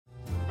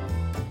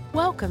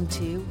Welcome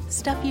to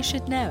Stuff You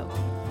Should Know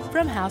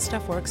from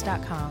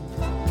HowStuffWorks.com.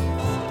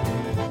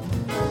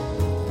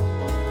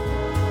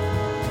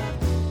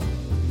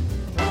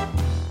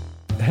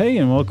 Hey,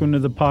 and welcome to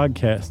the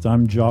podcast.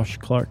 I'm Josh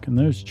Clark, and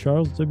there's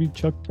Charles W.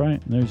 Chuck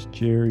Bryant, and there's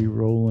Jerry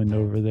Rowland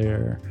over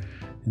there.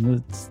 And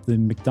it's the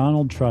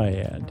McDonald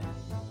Triad.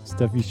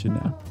 Stuff you should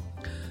know.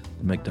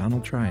 The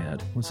McDonald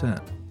Triad? What's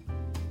that?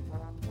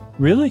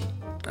 Really?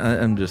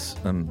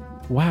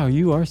 Wow,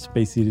 you are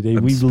spacey today.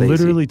 I'm We spacey.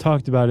 literally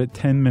talked about it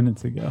 10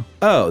 minutes ago.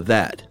 Oh,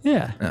 that.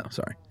 Yeah. Oh,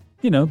 sorry.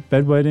 You know,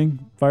 bedwetting,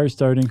 fire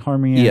starting,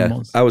 harming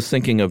animals. Yeah, I was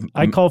thinking of...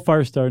 I call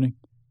fire starting.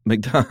 I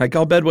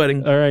call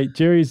bedwetting. All right,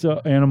 Jerry's an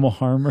animal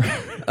harmer.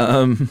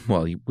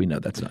 Well, we know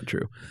that's not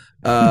true.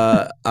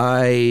 But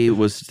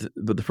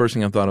the first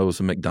thing I thought of was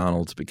a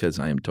McDonald's because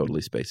I am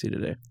totally spacey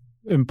today.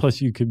 And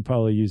plus, you could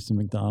probably use some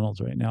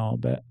McDonald's right now, I'll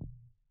bet.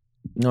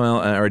 Well,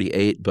 I already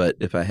ate, but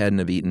if I hadn't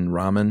have eaten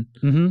ramen,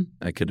 Mm-hmm.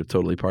 I could have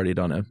totally partied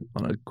on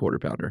a quarter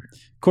pounder.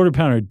 Quarter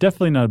pounder,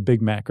 definitely not a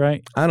Big Mac,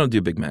 right? I don't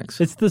do Big Macs.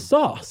 It's the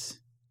sauce.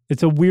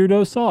 It's a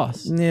weirdo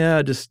sauce. Yeah,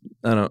 I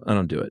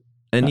don't do it.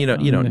 And you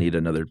don't need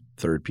another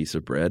third piece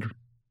of bread.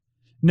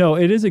 No,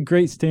 it is a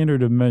great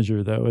standard of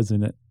measure, though,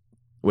 isn't it?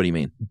 What do you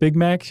mean? Big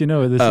Macs, this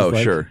is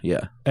like sure,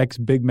 yeah. X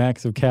Big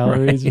Macs of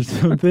calories Right. or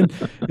something.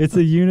 It's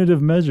a unit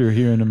of measure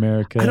here in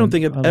America. I don't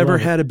think I've ever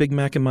had a Big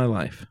Mac in my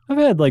life. I've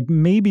had like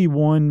maybe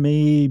one,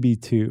 maybe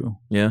two.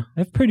 Yeah?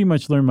 I've pretty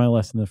much learned my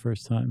lesson the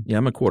first time. Yeah,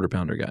 I'm a quarter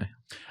pounder guy.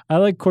 I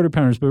like quarter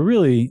pounders, but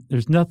really,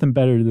 there's nothing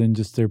better than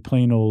just their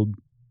plain old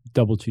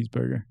double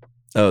cheeseburger.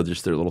 Oh,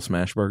 just their little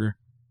smash burger?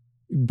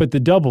 But the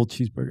double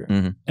cheeseburger.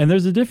 Mm-hmm. And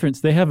there's a difference.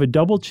 They have a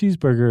double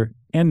cheeseburger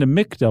and a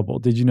McDouble.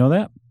 Did you know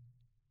that?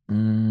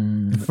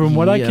 From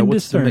what I can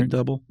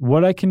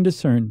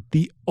discern,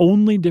 the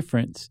only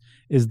difference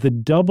is the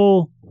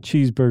double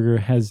cheeseburger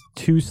has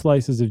 2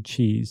 slices of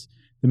cheese.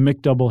 The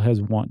McDouble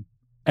has 1.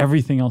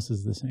 Everything else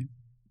is the same.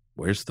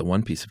 Where's the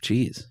one piece of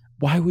cheese?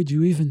 Why would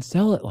you even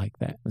sell it like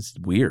that? That's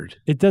weird.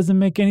 It doesn't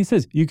make any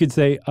sense. You could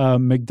say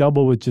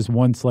McDouble with just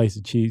 1 slice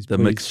of cheese. The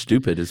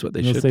McStupid is what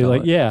they should say, call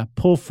like, it. yeah,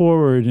 pull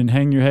forward and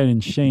hang your head in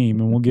shame,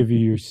 and we'll give you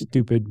your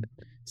stupid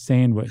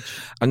sandwich.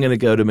 I'm going to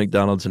go to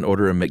McDonald's and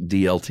order a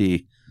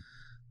McDLT.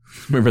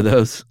 Remember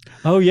those?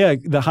 Oh, yeah.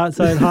 The hot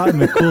side hot and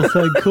the cool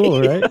side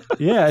cool, right?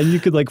 Yeah. And you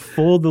could like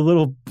fold the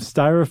little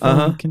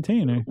styrofoam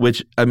container.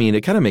 Which, I mean, it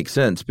kind of makes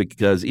sense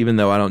because even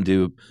though I don't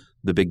do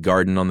the big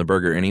garden on the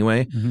burger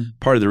anyway,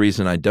 part of the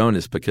reason I don't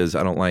is because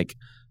I don't like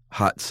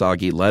hot,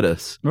 soggy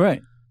lettuce.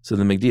 Right. So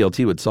the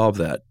McDLT would solve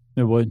that.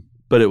 It would.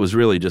 But it was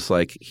really just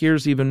like,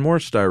 here's even more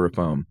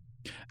styrofoam.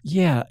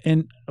 Yeah.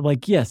 And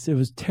like, yes, it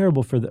was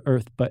terrible for the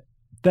earth, but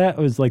that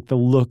was like the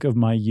look of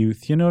my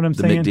youth. You know what I'm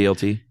saying? The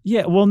McDLT?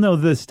 Yeah. Well, no,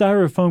 the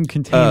styrofoam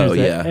containers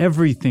that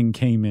everything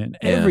came in.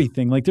 Yeah.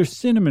 Everything. Like their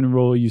cinnamon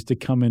roll used to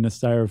come in a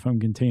styrofoam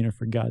container,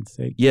 for God's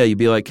sake. Yeah. You'd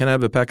be like, can I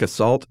have a pack of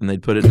salt? And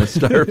they'd put it in a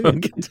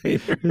styrofoam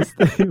container. Yes,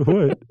 they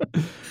would.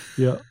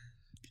 Yeah.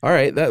 All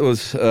right. That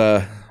was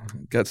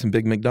got some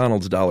big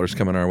McDonald's dollars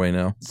coming our way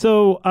now.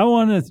 So I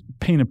want to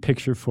paint a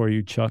picture for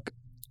you, Chuck.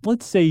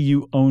 Let's say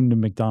you owned a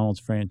McDonald's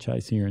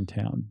franchise here in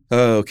town.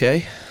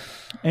 Okay.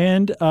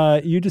 And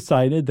you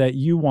decided that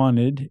you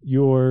wanted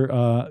your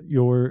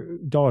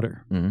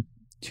daughter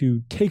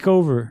to take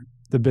over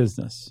the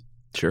business.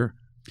 Sure.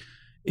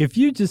 If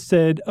you just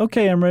said,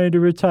 okay, I'm ready to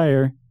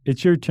retire.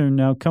 It's your turn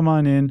now. Come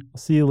on in. I'll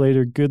see you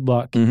later. Good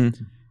luck.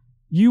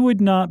 You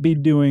would not be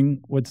doing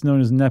what's known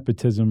as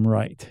nepotism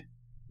right.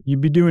 You'd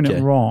be doing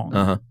it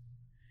wrong.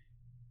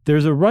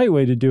 There's a right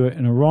way to do it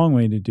and a wrong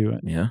way to do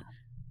it. Yeah.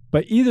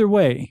 But either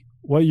way,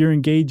 what you're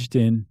engaged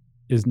in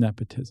is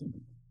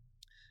nepotism.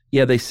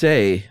 Yeah, they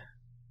say.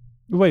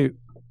 Wait,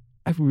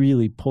 I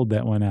really pulled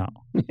that one out.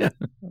 Yeah.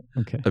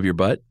 Okay. Of your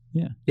butt?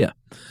 Yeah. Yeah.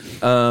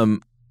 I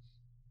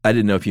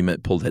didn't know if you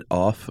meant pulled it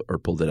off or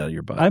pulled it out of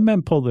your butt. I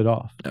meant pulled it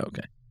off. Oh,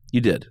 okay.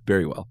 You did.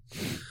 Very well.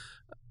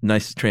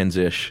 Nice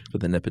transition for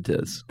the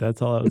nepotiz.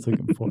 That's all I was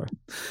looking for.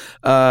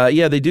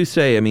 Yeah, they do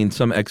say, I mean,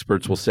 some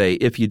experts will say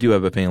if you do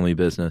have a family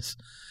business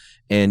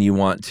and you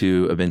want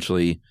to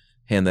eventually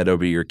hand that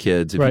over to your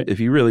kids. If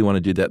you really want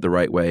to do that the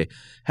right way,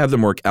 have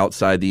them work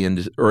outside the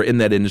industry or in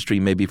that industry,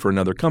 maybe for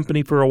another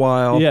company for a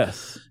while.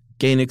 Yes.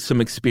 Gaining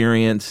some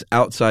experience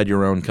outside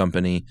your own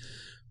company,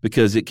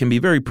 because it can be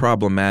very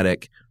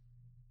problematic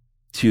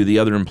to the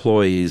other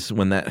employees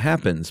when that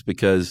happens,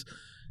 because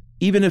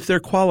even if they're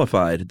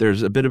qualified,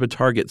 there's a bit of a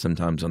target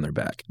sometimes on their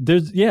back.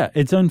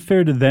 It's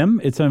unfair to them.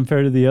 It's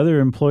unfair to the other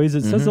employees.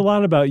 It says a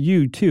lot about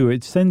you, too.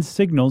 It sends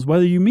signals,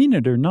 whether you mean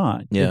it or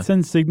not. Yeah. It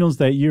sends signals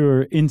that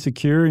you're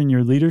insecure in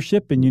your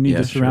leadership and you need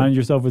to surround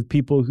yourself with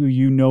people who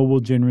you know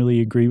will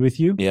generally agree with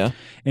you. Yeah.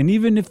 And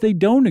even if they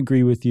don't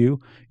agree with you,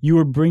 you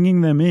are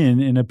bringing them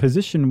in a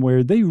position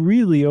where they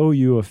really owe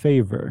you a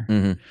favor.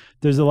 Mm-hmm.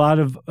 There's a lot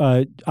of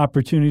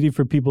opportunity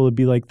for people to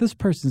be like, this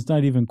person's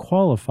not even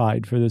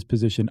qualified for this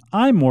position.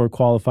 I'm more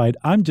qualified.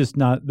 I'm just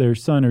not their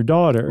son or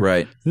daughter.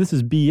 Right. This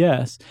is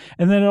BS.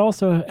 And then it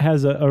also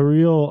has a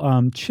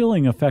real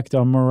chilling effect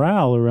on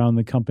morale around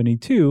the company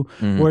too,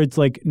 where it's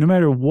like, no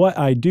matter what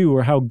I do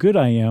or how good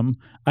I am,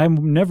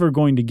 I'm never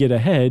going to get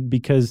ahead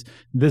because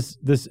this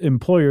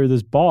employer,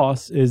 this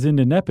boss is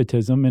into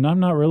nepotism and I'm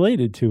not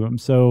related to him.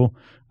 So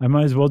I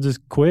might as well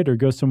just quit or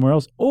go somewhere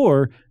else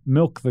or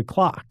milk the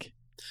clock.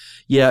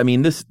 Yeah, I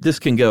mean, this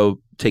can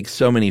take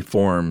so many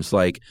forms.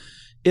 Like,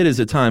 it is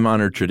a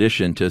time-honored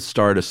tradition to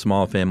start a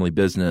small family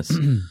business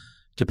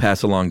to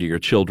pass along to your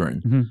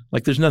children. Mm-hmm.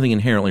 Like, there's nothing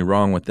inherently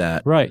wrong with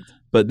that. Right.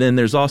 But then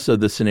there's also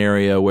the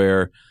scenario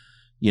where,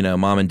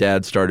 mom and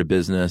dad start a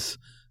business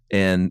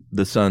and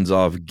the son's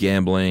off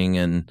gambling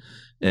and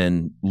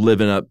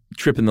living up,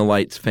 tripping the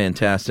lights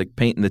fantastic,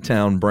 painting the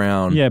town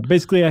brown. Yeah,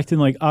 basically acting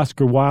like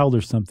Oscar Wilde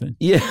or something.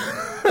 Yeah.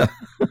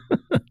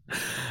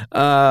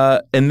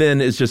 And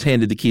then it's just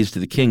handed the keys to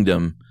the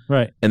kingdom,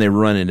 right? And they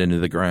run it into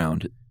the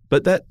ground.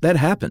 But that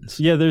happens.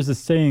 Yeah, there's a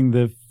saying: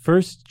 the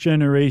first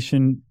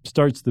generation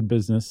starts the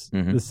business,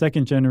 the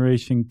second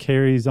generation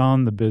carries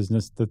on the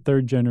business, the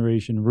third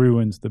generation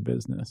ruins the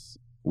business.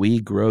 We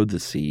grow the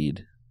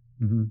seed.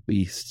 Mm-hmm.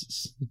 We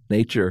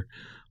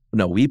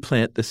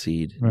plant the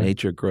seed. Right.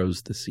 Nature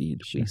grows the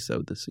seed. Sure. We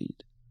sow the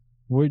seed.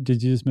 Where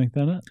did you just make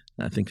that up?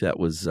 I think that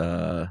was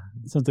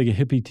sounds like a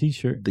hippie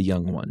T-shirt. The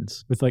Young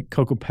Ones with like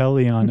Coco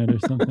Pelli on it or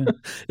something.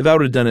 If I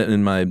would have done it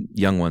in my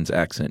Young Ones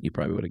accent, you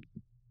probably would have.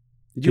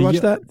 Did you watch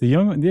that?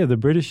 The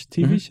British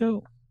TV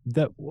show.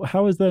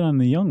 How is that on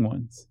the Young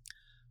Ones?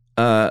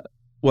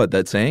 What,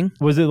 that saying?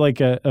 Was it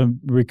like a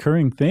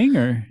recurring thing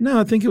or? No,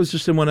 I think it was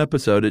just in one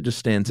episode. It just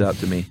stands out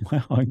to me.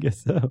 Wow, I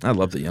guess so. I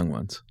love the Young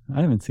Ones.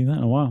 I haven't seen that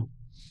in a while.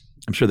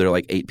 I'm sure there are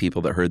like 8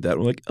 people that heard that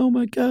and were like, "Oh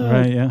my god!"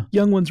 Right? Yeah.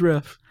 Young Ones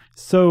ref.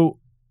 So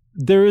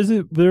there is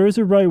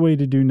a right way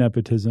to do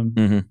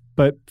nepotism,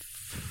 but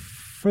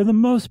for the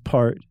most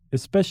part,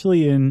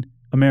 especially in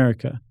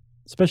America,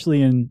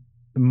 especially in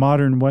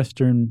modern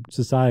Western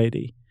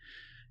society,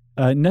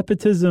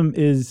 nepotism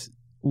is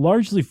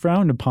largely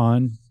frowned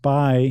upon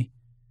by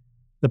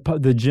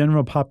the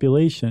general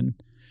population.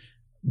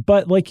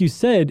 But like you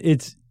said,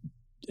 it's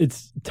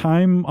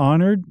time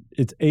honored,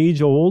 it's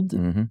age old,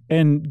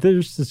 and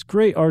there's this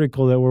great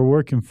article that we're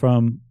working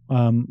from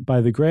by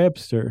the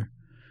Grabster,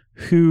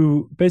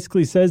 who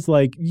basically says,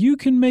 like, you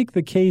can make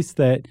the case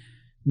that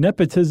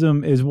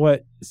nepotism is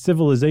what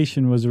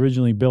civilization was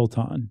originally built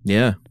on.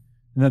 Yeah.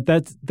 And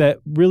that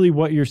really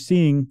what you're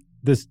seeing,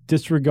 this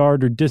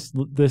disregard or this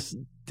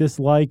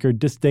dislike or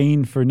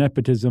disdain for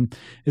nepotism,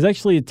 is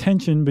actually a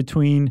tension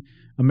between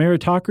a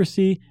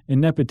meritocracy and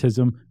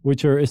nepotism,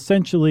 which are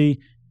essentially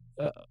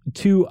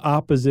two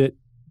opposite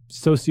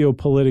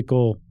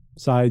socio-political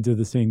sides of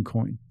the same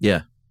coin.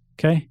 Yeah.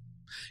 Okay?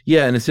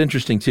 Yeah, and it's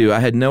interesting too. I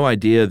had no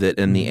idea that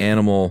in the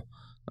animal,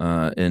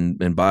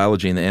 in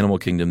biology in the animal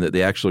kingdom, that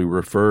they actually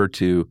refer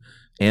to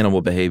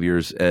animal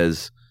behaviors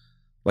as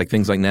like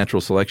things like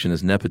natural selection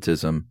as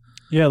nepotism.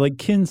 Yeah, like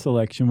kin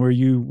selection, where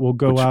you will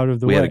go out of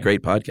the way. We had a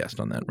great podcast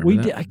on that. We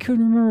did. I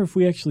couldn't remember if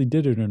we actually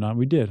did it or not.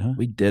 We did, huh?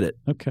 We did it.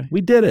 Okay.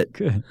 We did it.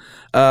 Good.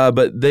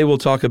 But they will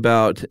talk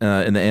about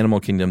in the animal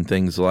kingdom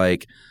things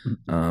like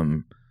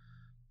a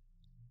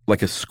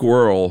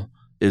squirrel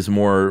is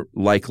more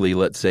likely,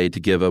 let's say, to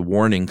give a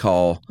warning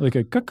call. Like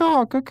a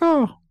caw,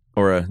 caw.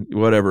 Or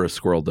whatever a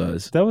squirrel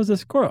does. That was a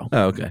squirrel.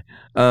 Oh, okay.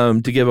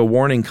 To give a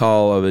warning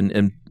call of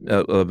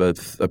a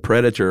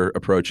predator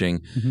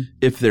approaching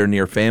if they're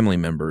near family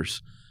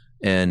members.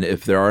 And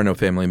if there are no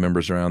family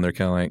members around, they're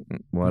kind of like,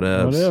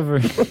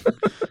 whatever.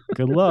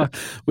 Good luck.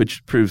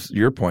 Which proves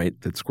your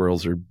point that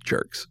squirrels are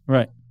jerks.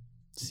 Right.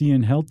 See you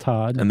in hell,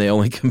 Todd. And they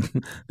only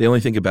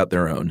think about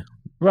their own.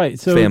 Right.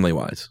 So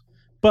family-wise.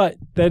 But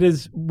that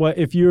is what,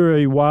 if you're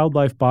a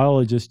wildlife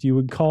biologist, you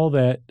would call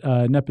that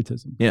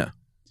nepotism. Yeah.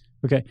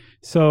 Okay.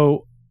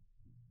 So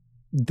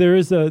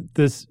there's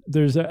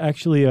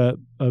actually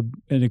an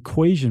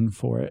equation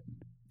for it.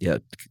 Yeah.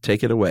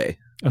 Take it away.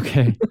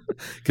 Okay.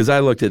 Because I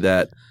looked at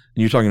that,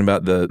 and you're talking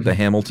about the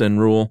Hamilton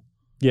rule.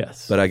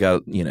 Yes. But I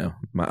got,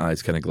 my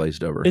eyes kind of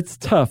glazed over. It's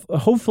tough.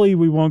 Hopefully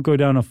we won't go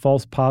down a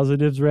false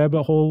positives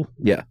rabbit hole.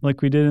 Yeah.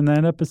 Like we did in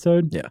that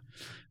episode. Yeah.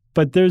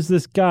 But there's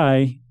this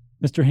guy,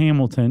 Mr.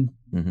 Hamilton,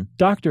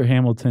 Dr.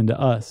 Hamilton to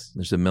us.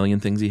 There's a million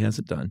things he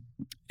hasn't done.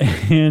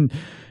 And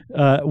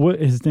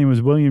his name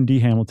was William D.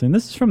 Hamilton.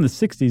 This is from the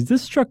 60s.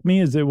 This struck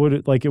me as it would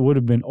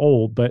have been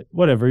old, but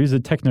whatever. He's a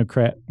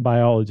technocrat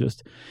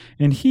biologist.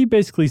 And he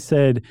basically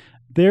said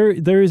there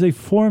is a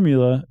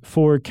formula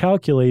for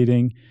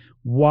calculating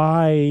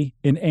why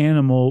an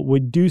animal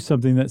would do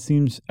something that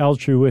seems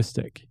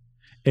altruistic.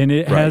 And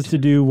it has to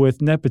do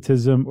with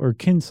nepotism or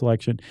kin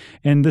selection.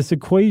 And this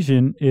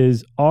equation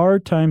is R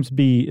times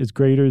B is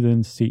greater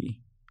than C.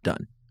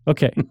 Done.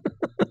 Okay.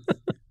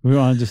 We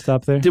want to just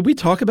stop there? Did we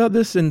talk about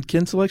this in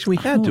kin selection? We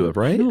had to have,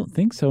 right? I don't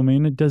think so,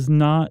 man. It does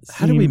not seem...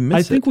 How did we miss it?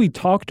 I think we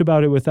talked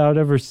about it without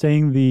ever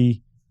saying the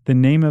the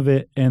name of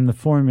it, and the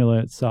formula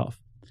itself.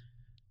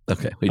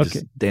 Okay, we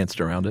just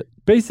danced around it.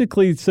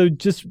 Basically, so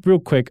just real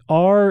quick,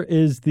 R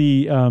is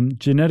the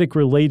genetic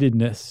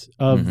relatedness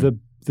of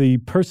the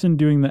person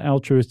doing the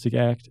altruistic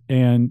act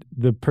and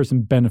the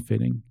person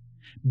benefiting.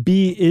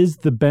 B is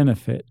the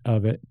benefit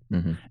of it.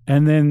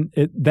 And then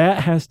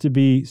that has to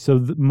be,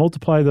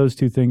 multiply those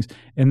two things,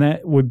 and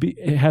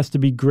it has to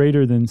be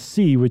greater than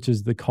C, which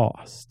is the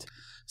cost.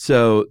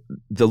 So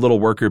the little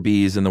worker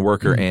bees and the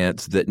worker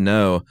ants that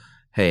know,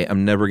 hey,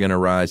 I'm never going to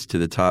rise to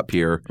the top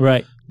here.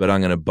 Right. But I'm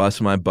going to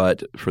bust my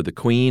butt for the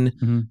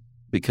queen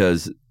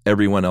because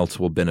everyone else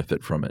will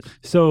benefit from it.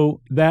 So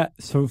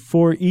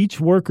for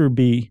each worker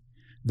bee,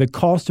 the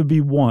cost would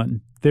be 1.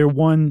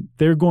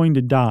 They're going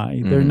to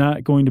die. They're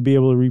not going to be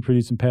able to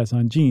reproduce and pass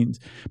on genes.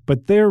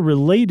 But they're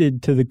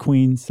related to the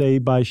queen, say,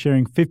 by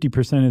sharing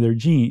 50% of their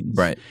genes.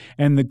 Right.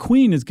 And the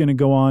queen is going to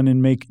go on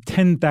and make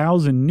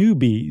 10,000 new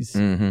bees.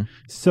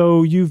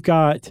 So you've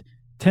got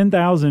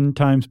 10,000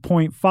 times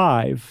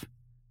 0.5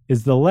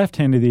 is the left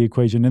hand of the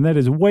equation, and that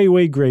is way,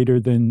 way greater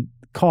than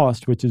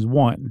cost, which is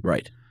 1.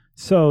 Right.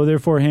 So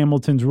therefore,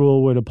 Hamilton's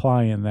rule would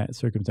apply in that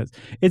circumstance.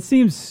 It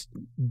seems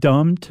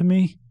dumb to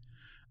me.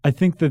 I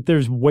think that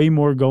there's way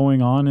more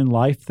going on in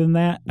life than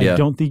that. Yeah. I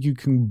don't think you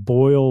can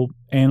boil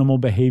animal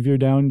behavior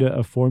down to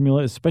a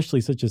formula,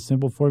 especially such a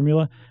simple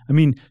formula. I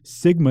mean,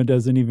 sigma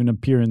doesn't even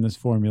appear in this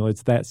formula.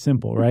 It's that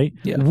simple, right?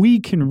 Yeah.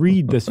 We can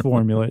read this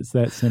formula. It's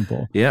that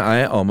simple. Yeah,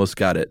 I almost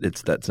got it.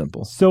 It's that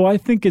simple. So I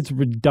think it's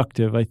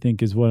reductive, I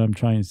think is what I'm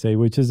trying to say,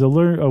 which is a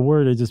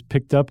word I just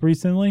picked up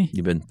recently.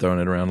 You've been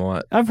throwing it around a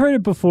lot. I've heard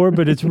it before,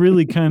 but it's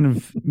really kind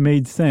of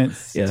made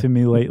sense to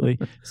me lately.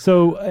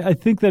 So I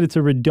think that it's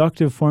a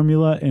reductive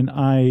formula, and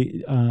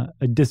I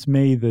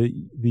dismay the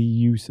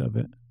use of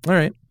it. All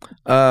right.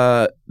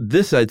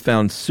 This I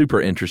found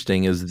super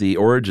interesting is the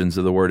origins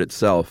of the word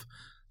itself.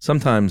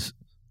 Sometimes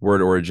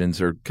word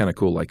origins are kind of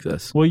cool like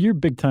this. Well, you're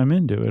big time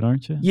into it,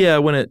 aren't you? Yeah,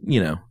 when it,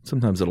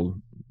 sometimes it'll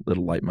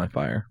light my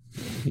fire.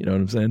 You know what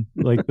I'm saying?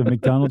 Like the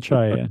McDonald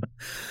triad.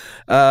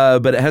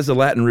 But it has the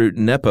Latin root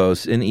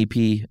nepos,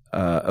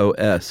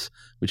 N-E-P-O-S,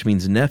 which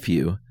means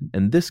nephew.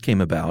 And this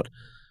came about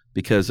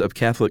because of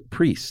Catholic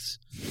priests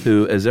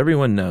who, as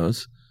everyone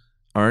knows,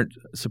 aren't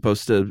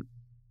supposed to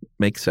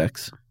make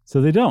sex. So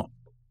they don't?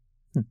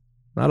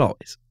 Not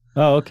always.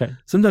 Oh, okay.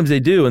 Sometimes they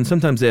do, and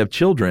sometimes they have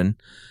children.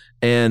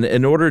 And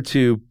in order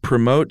to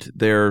promote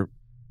their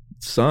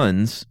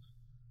sons,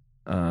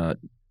 without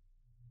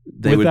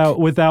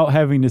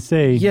having to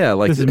say,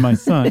 this is my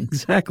son.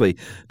 Exactly.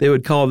 They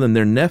would call them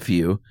their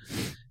nephew.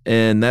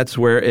 And that's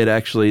where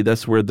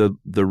the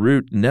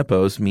root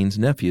nepos means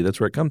nephew. That's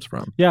where it comes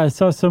from. Yeah, I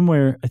saw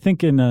somewhere, I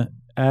think in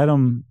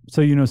Adam,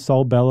 so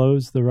Saul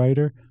Bellows, the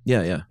writer?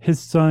 Yeah. His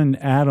son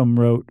Adam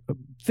wrote a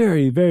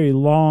very, very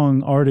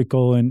long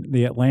article in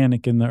The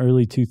Atlantic in the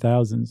early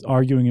 2000s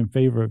arguing in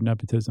favor of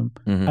nepotism,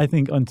 I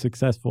think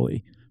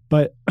unsuccessfully.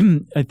 But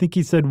I think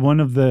he said one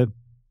of the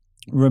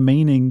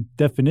remaining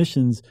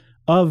definitions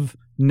of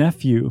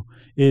nephew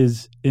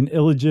is an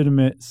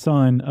illegitimate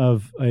son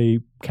of a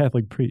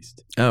Catholic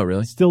priest. Oh,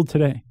 really? Still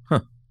today. Huh.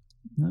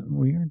 Isn't that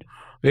weird?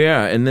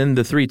 Yeah, and then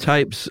the 3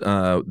 types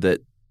that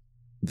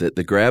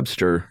the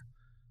grabster,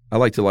 I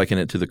like to liken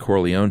it to the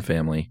Corleone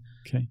family.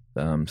 Okay.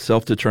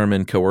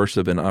 Self-determined,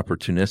 coercive, and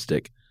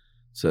opportunistic.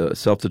 So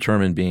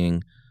self-determined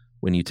being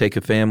when you take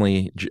a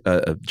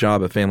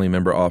job a family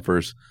member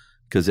offers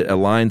because it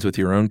aligns with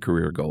your own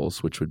career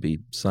goals, which would be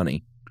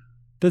Sonny.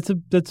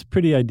 That's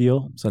pretty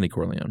ideal. Sonny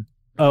Corleone.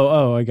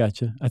 Oh, I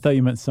gotcha. I thought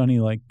you meant Sonny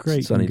like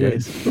great. Sunny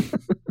days.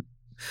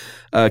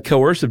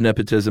 Coercive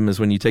nepotism is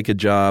when you take a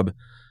job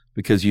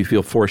because you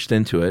feel forced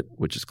into it,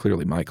 which is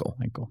clearly Michael.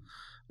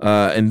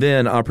 And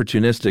then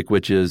opportunistic,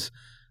 which is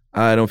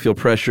I don't feel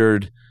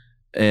pressured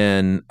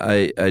and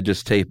I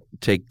just take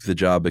the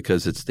job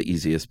because it's the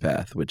easiest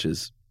path, which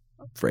is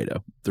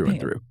Fredo through and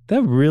through.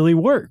 That really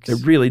works.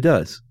 It really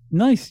does.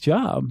 Nice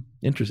job.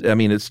 Interesting. I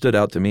mean, it stood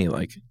out to me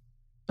like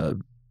a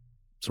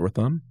sore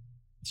thumb.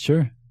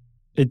 Sure.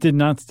 It did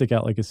not stick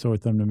out like a sore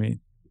thumb to me.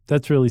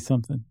 That's really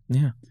something.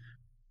 Yeah.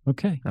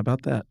 Okay. How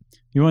about that?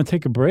 You want to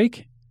take a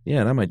break?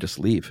 Yeah, and I might just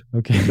leave.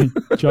 Okay.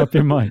 Drop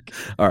your mic.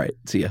 All right.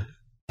 See ya.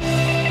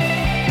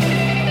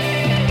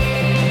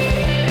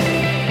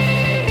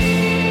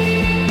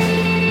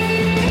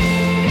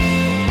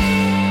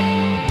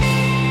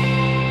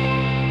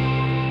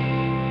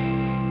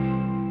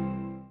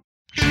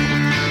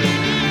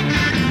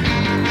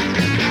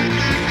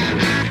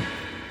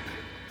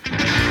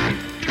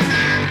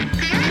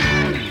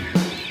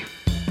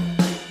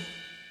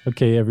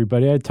 Okay,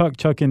 everybody. I talked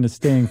Chuck into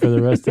staying for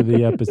the rest of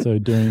the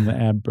episode during the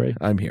ad break.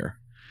 I'm here.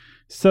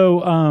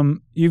 So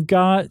you've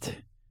got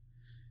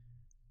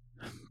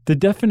the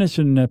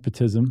definition of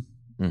nepotism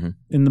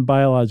in the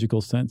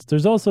biological sense.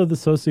 There's also the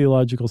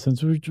sociological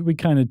sense, which we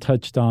kind of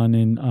touched on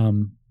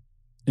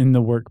in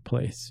the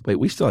workplace. Wait,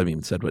 we still haven't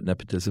even said what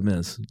nepotism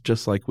is,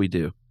 just like we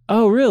do.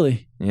 Oh,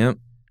 really? Yep.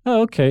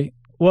 Oh, okay.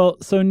 Well,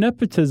 so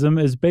nepotism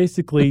is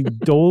basically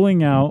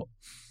doling out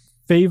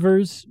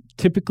favors,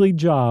 typically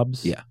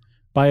jobs,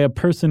 by a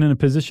person in a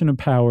position of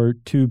power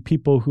to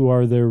people who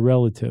are their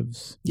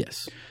relatives.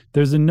 Yes.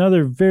 There's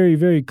another very,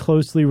 very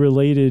closely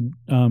related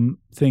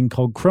thing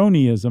called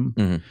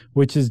cronyism,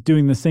 which is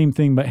doing the same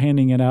thing but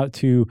handing it out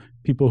to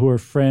people who are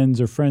friends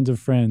or friends of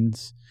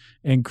friends,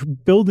 and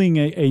building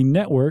a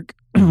network,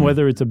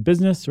 whether it's a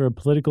business or a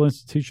political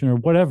institution or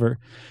whatever,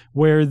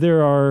 where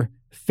there are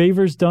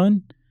favors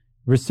done,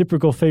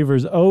 reciprocal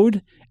favors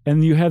owed,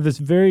 and you have this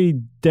very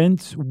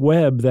dense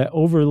web that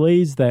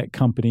overlays that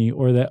company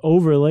or that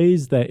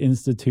overlays that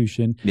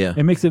institution. Yeah.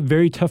 It makes it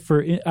very tough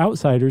for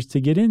outsiders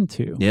to get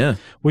into. Yeah.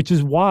 Which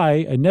is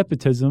why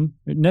nepotism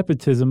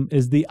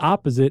is the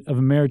opposite of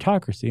a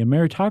meritocracy. A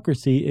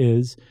meritocracy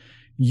is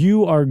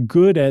you are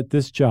good at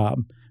this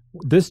job.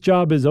 This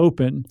job is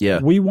open. Yeah.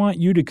 We want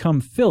you to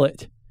come fill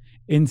it.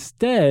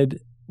 Instead,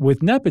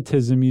 with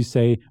nepotism, you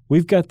say,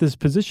 we've got this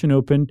position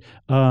open.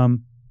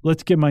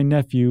 Let's get my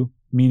nephew,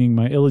 meaning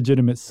my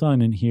illegitimate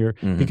son, in here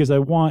because I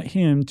want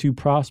him to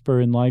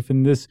prosper in life,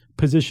 and this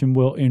position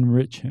will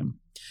enrich him.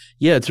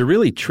 Yeah, it's a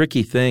really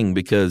tricky thing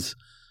because,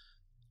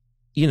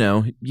 you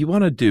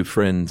want to do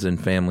friends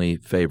and family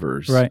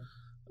favors. Right.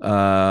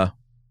 But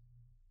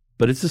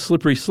it's a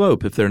slippery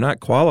slope. If they're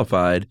not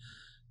qualified,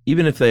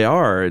 even if they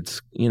are,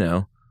 it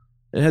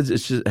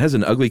has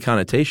an ugly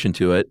connotation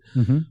to it.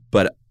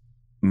 But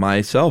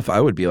myself, I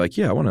would be like,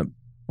 yeah, I want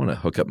to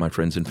hook up my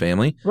friends and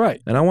family.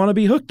 Right. And I want to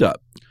be hooked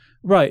up.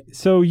 Right.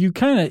 So you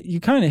kind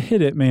of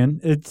hit it, man.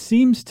 It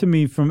seems to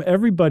me from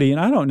everybody, and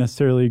I don't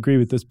necessarily agree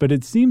with this, but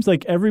it seems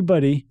like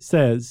everybody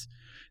says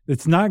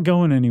it's not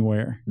going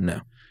anywhere.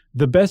 No.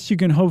 The best you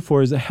can hope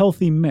for is a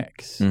healthy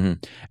mix.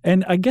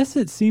 And I guess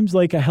it seems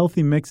like a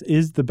healthy mix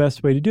is the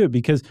best way to do it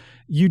because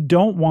you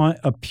don't want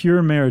a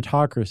pure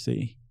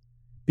meritocracy,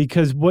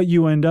 because what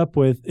you end up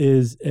with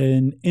is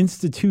an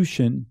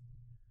institution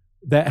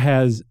that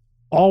has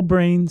all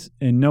brains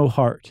and no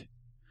heart.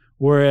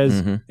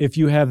 Whereas if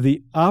you have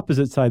the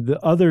opposite side, the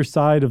other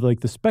side of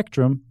like the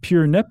spectrum,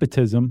 pure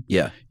nepotism,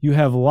 you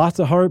have lots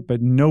of heart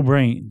but no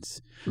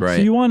brains. Right.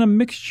 So you want a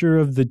mixture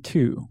of the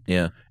two.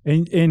 Yeah.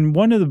 And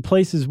one of the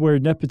places where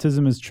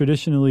nepotism has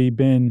traditionally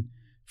been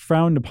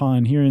frowned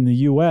upon here in the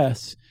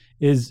U.S.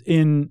 is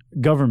in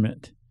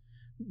government.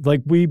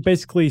 Like we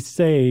basically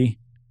say,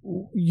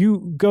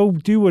 you go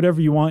do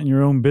whatever you want in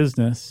your own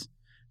business.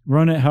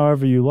 Run it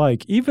however you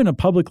like. Even a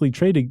publicly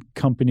traded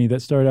company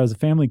that started out as a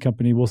family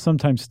company will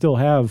sometimes still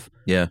have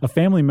a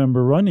family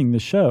member running the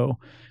show.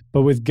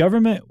 But with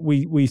government,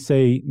 we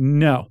say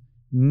no.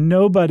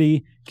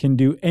 Nobody can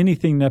do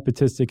anything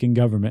nepotistic in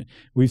government.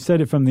 We've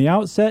said it from the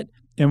outset,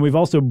 and we've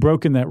also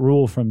broken that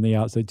rule from the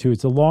outset too.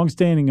 It's a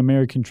longstanding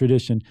American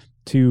tradition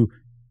to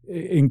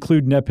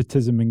include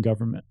nepotism in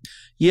government.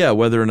 Yeah,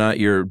 whether or not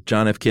you're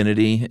John F.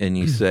 Kennedy and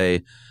you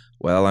say,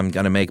 well, I'm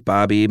going to make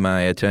Bobby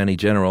my attorney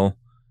general.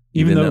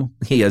 Even though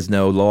he has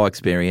no law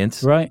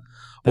experience. Right.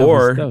 That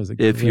was a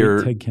if great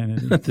you're Ted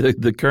Kennedy.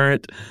 the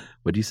current,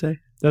 what do you say?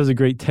 That was a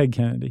great Ted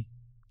Kennedy.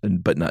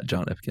 But not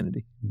John F.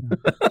 Kennedy. Yeah.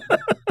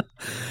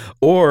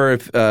 Or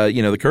if,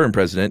 the current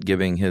president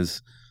giving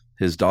his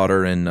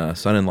daughter and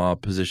son-in-law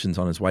positions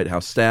on his White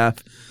House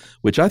staff,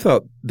 which I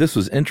thought this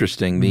was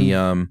interesting.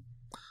 The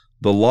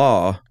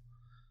law,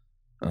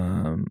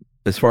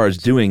 as far as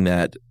doing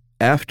that,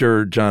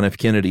 after John F.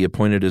 Kennedy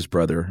appointed his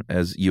brother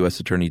as U.S.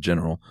 Attorney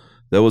General,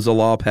 there was a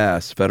law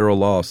passed, federal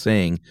law,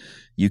 saying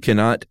you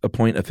cannot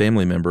appoint a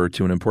family member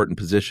to an important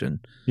position.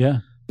 Yeah.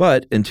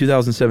 But in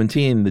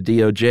 2017, the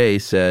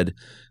DOJ said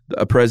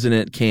a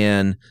president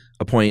can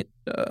appoint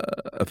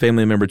a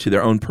family member to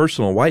their own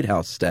personal White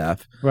House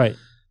staff. Right.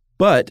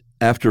 But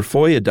after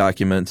FOIA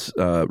documents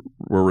were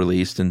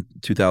released in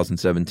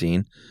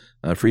 2017,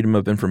 Freedom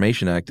of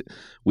Information Act,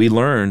 we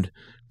learned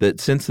that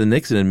since the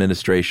Nixon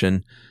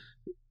administration,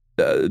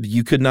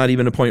 you could not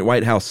even appoint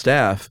White House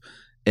staff.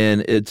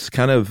 And it's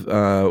kind of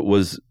it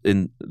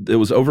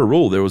was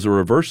overruled. There was a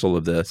reversal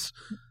of this.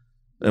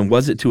 And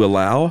was it to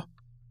allow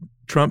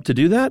Trump to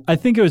do that? I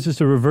think it was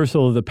just a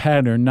reversal of the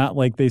pattern, not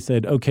like they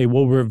said, okay,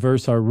 we'll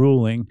reverse our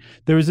ruling.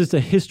 There was just a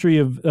history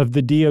of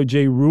the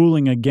DOJ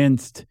ruling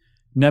against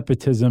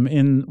nepotism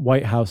in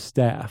White House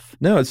staff.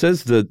 No, it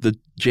says the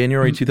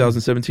January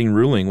 2017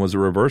 ruling was a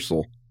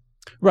reversal.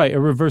 Right, a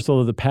reversal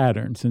of the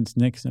pattern since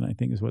Nixon, I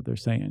think is what they're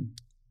saying.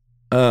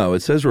 Oh, it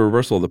says a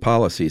reversal of the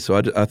policy. So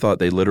I thought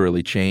they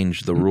literally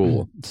changed the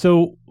rule.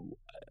 So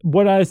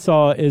what I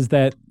saw is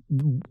that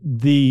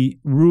the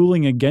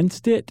ruling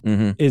against it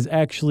is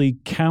actually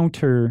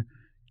counter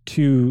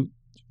to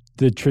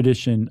the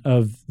tradition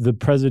of the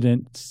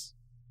president's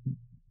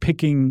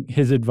picking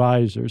his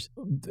advisors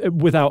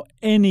without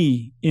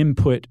any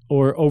input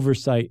or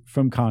oversight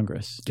from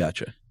Congress.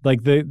 Gotcha.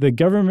 Like the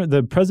government,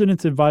 the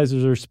president's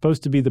advisors are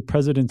supposed to be the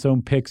president's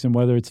own picks, and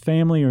whether it's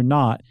family or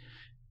not,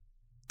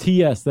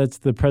 TS, that's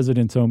the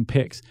president's own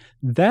picks.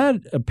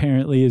 That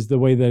apparently is the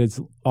way that it's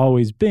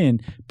always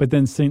been. But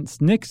then since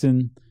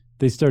Nixon,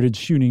 they started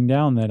shooting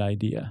down that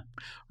idea.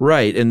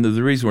 Right. And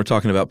the reason we're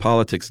talking about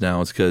politics now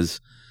is because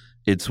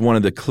it's one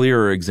of the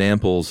clearer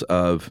examples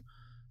of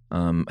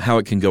how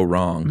it can go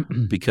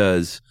wrong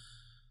because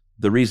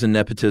the reason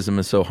nepotism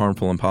is so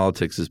harmful in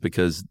politics is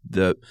because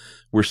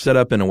we're set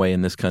up in a way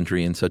in this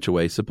country in such a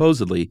way,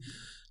 supposedly,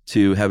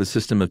 to have a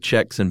system of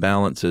checks and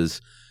balances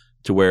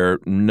to where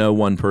no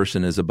one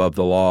person is above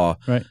the law.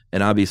 Right.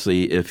 And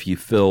obviously, if you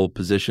fill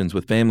positions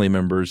with family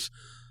members,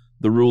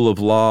 the rule of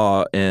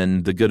law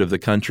and the good of the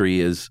country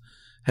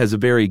has a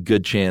very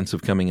good chance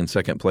of coming in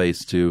second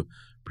place to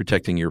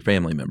protecting your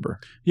family member.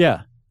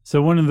 Yeah.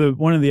 So one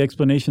of the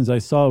explanations I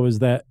saw was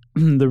that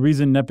the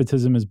reason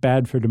nepotism is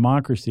bad for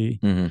democracy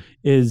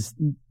is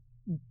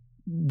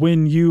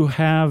when you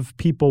have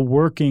people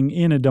working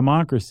in a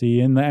democracy,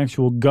 in the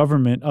actual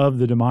government of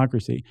the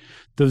democracy,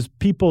 those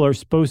people are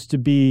supposed to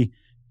be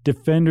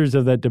defenders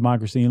of that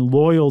democracy and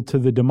loyal to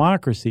the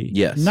democracy,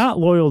 yes, not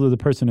loyal to the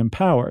person in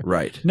power.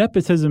 Right.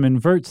 Nepotism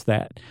inverts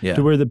that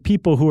to where the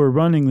people who are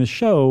running the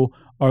show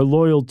are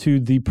loyal to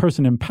the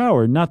person in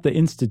power, not the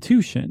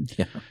institution.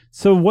 Yeah.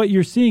 So what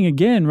you're seeing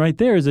again right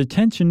there is a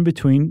tension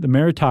between the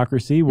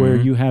meritocracy, where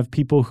you have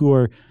people who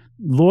are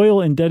loyal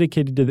and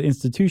dedicated to the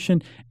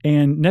institution,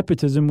 and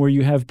nepotism, where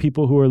you have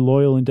people who are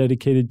loyal and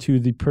dedicated to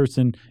the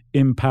person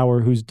in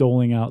power who's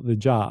doling out the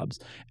jobs.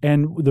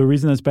 And the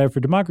reason that's bad for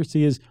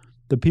democracy is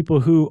the people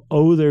who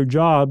owe their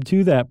job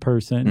to that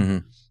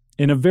person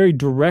in a very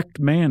direct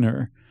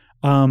manner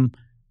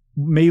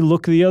may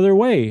look the other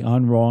way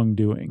on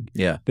wrongdoing.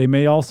 Yeah. They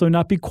may also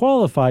not be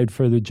qualified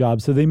for the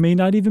job, so they may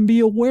not even be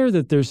aware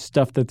that there's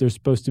stuff that they're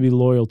supposed to be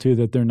loyal to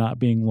that they're not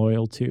being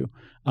loyal to,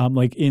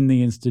 like in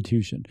the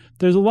institution.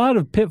 There's a lot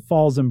of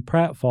pitfalls and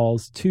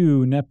pratfalls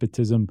to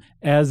nepotism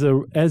as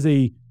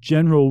a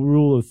general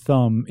rule of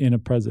thumb in a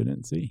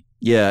presidency.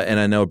 Yeah, and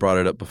I know I brought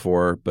it up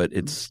before, but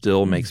it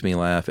still makes me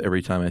laugh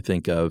every time I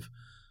think of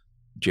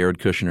Jared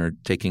Kushner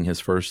taking his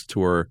first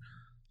tour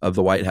of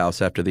the White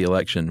House after the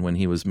election when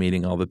he was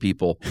meeting all the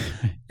people.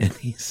 And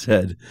he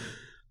said,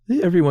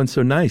 everyone's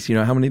so nice. You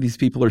know, how many of these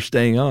people are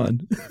staying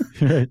on?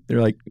 Right.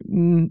 They're like,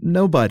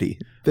 nobody.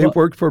 They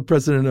worked for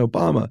President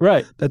Obama.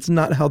 Right. That's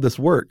not how this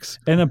works.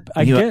 And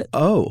I get –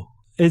 oh.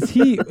 Is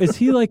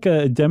he like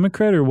a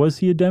Democrat, or was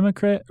he a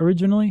Democrat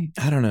originally?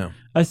 I don't know.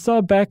 I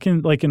saw back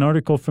in like an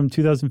article from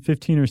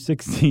 2015 or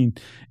 16,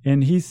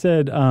 and he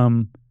said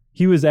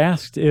he was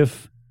asked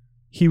if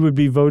he would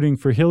be voting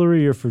for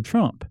Hillary or for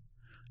Trump.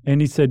 And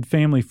he said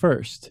family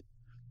first.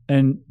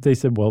 And they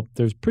said, well,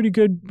 there's pretty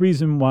good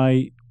reason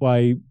why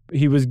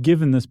he was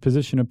given this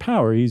position of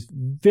power. He's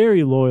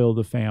very loyal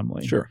to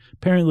family. Sure.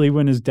 Apparently,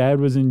 when his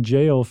dad was in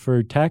jail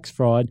for tax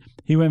fraud,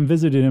 he went and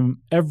visited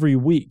him every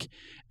week.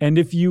 And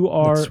if you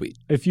are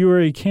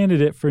a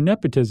candidate for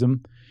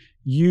nepotism,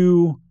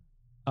 you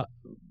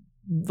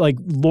like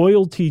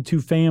loyalty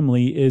to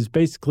family is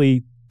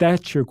basically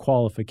that's your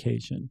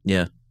qualification.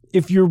 Yeah.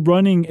 If you're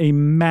running a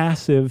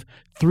massive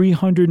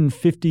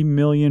 350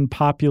 million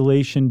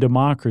population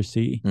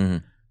democracy,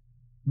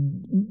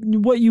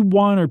 what you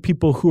want are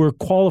people who are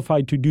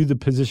qualified to do the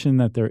position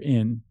that they're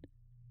in.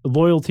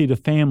 Loyalty to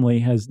family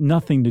has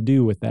nothing to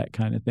do with that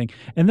kind of thing.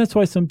 And that's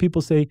why some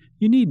people say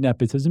you need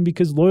nepotism,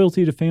 because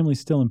loyalty to family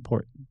is still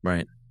important.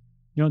 Right.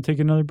 You want to take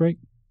another break?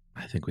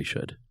 I think we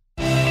should.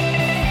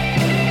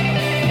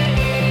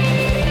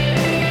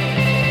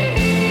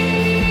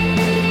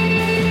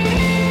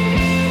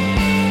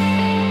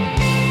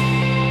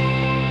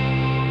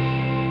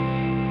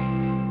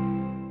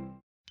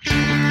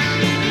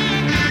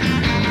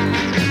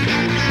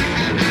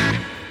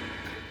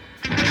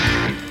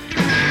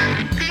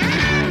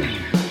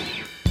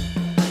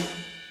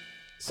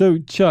 So,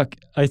 Chuck,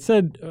 I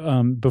said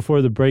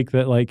before the break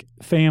that like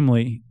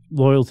family,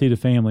 loyalty to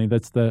family,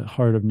 that's the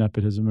heart of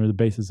nepotism, or the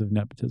basis of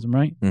nepotism,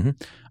 right?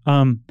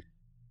 Mm-hmm.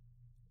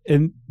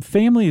 And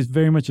family is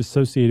very much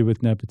associated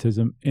with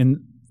nepotism. And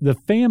the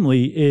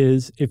family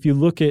is, if you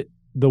look at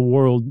the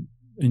world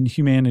and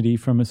humanity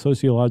from a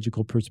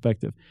sociological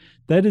perspective,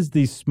 that is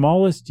the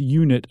smallest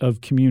unit of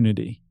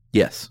community.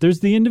 Yes. There's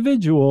the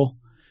individual,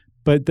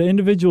 but the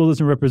individual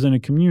doesn't represent a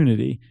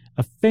community.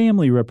 A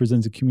family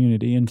represents a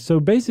community. And so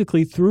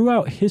basically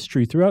throughout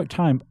history, throughout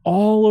time,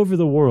 all over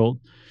the world,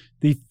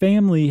 the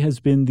family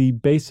has been the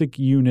basic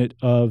unit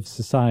of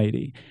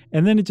society.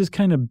 And then it just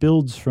kind of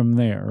builds from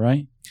there,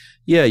 right?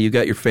 Yeah, you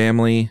got your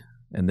family,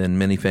 and then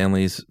many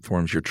families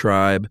forms your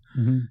tribe.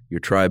 Mm-hmm.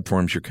 Your tribe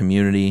forms your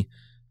community,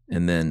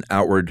 and then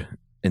outward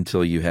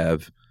until you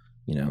have,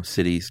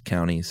 cities,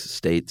 counties,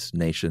 states,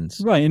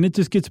 nations. Right, and it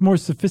just gets more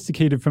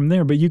sophisticated from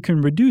there. But you can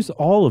reduce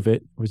all of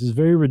it, which is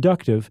very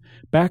reductive,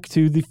 back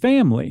to the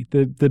family,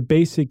 the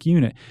basic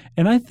unit.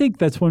 And I think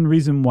that's one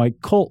reason why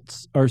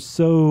cults are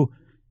so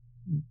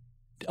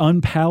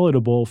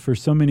unpalatable for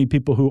so many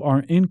people who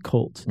aren't in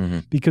cults,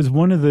 because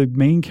one of the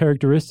main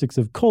characteristics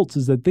of cults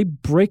is that they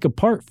break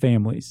apart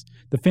families.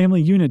 The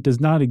family unit does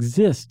not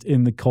exist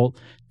in the cult.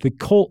 The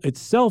cult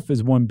itself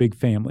is one big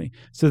family,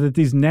 so that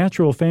these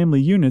natural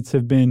family units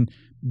have been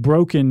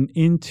broken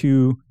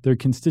into their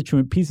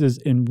constituent pieces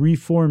and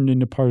reformed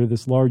into part of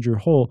this larger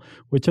whole,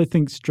 which I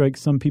think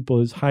strikes some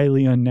people as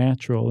highly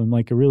unnatural in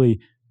like a really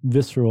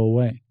visceral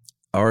way.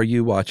 Are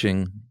you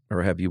watching,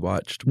 or have you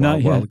watched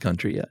Wild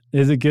Country yet?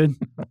 Is it good?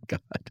 Oh,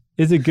 God.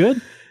 Is it good?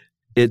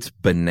 It's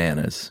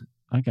bananas.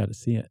 I got to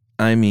see it.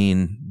 I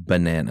mean,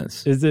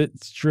 bananas. Is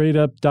it straight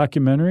up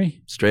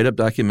documentary? Straight up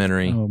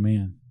documentary. Oh,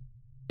 man.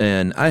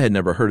 And I had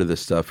never heard of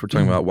this stuff. We're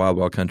talking about Wild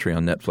Wild Country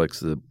on Netflix,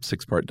 the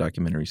 6-part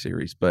documentary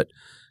series. But,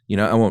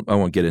 I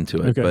won't get into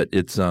it. Okay. But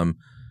it's I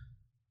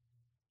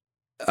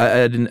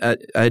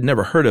had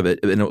never heard of it,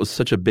 and it was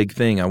such a big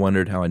thing. I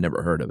wondered how I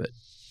never heard of it,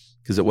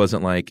 because it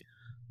wasn't like,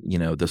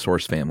 the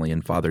Source family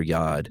and Father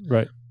Yod.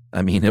 Right.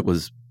 I mean, it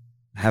was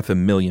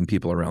 500,000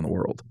 people around the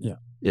world. Yeah.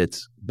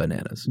 It's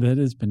bananas. That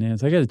is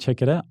bananas. I got to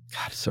check it out.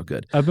 God, it's so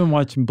good. I've been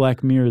watching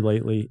Black Mirror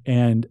lately,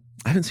 and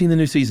I haven't seen the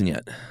new season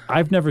yet.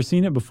 I've never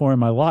seen it before in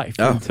my life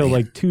until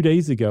like 2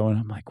 days ago, and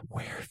I'm like,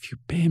 where have you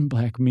been,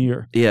 Black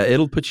Mirror? Yeah,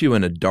 it'll put you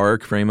in a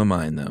dark frame of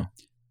mind, though.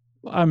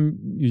 I'm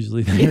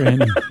usually there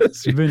anyway.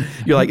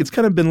 You're like, it's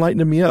kind of been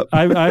lightening me up.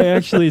 I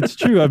actually, it's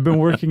true. I've been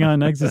working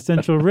on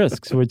existential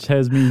risks, which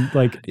has me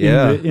like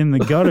in the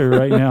gutter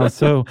right now.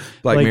 So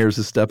Black Mirror's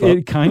a step up.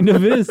 It kind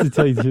of is, to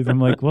tell you the truth. I'm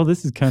like, well,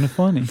 this is kind of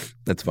funny.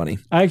 That's funny.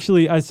 I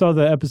saw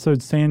the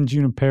episode San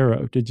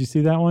Junipero. Did you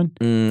see that one?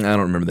 I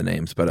don't remember the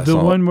names, but I saw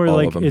the one where all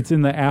like of them. It's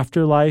in the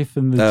afterlife,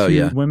 and the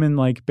two women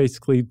like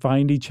basically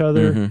find each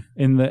other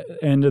in the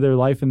end of their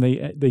life, and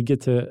they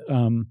get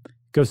to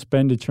go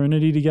spend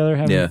eternity together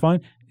having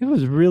fun. It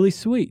was really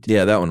sweet.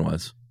 Yeah, that one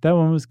was. That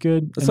one was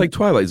good. It's like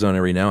Twilight Zone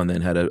every now and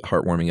then had a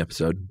heartwarming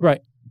episode.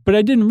 Right. But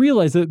I didn't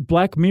realize that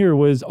Black Mirror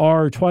was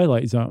our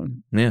Twilight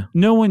Zone. Yeah.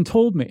 No one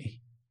told me.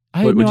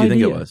 What do you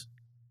think it was?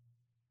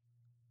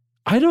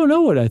 I don't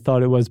know what I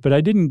thought it was, but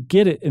I didn't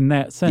get it in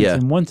that sense. Yeah.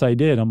 And once I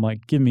did, I'm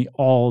like, give me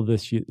all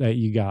this that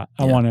you got.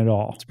 I want it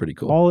all. It's pretty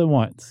cool. All at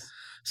once.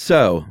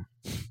 So,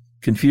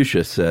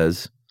 Confucius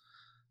says,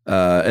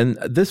 and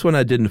this one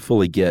I didn't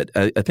fully get.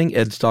 I think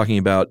Ed's talking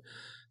about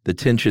the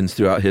tensions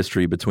throughout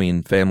history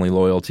between family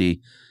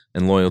loyalty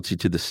and loyalty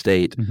to the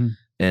state,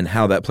 and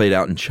how that played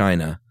out in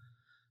China,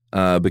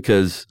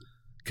 because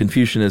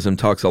Confucianism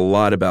talks a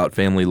lot about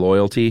family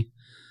loyalty,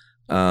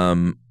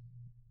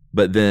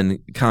 but then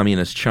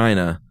communist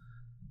China,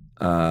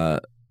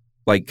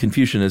 like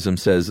Confucianism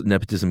says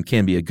nepotism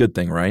can be a good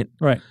thing, right?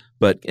 Right.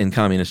 But in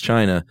communist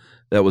China,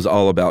 that was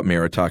all about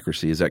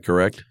meritocracy. Is that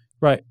correct?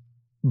 Right.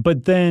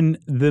 But then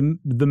the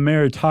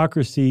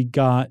meritocracy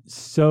got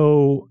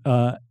so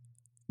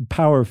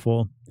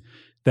powerful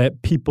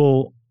that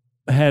people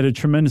had a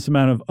tremendous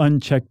amount of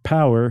unchecked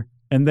power,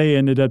 and they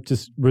ended up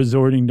just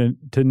resorting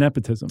to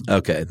nepotism.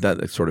 Okay,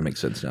 that sort of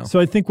makes sense now. So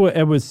I think what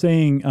Ed was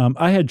saying,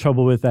 I had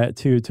trouble with that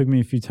too. It took me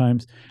a few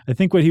times. I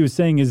think what he was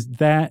saying is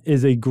that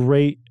is a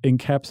great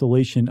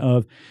encapsulation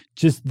of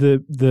just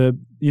the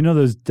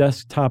those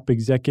desktop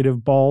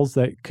executive balls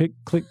that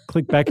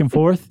click back and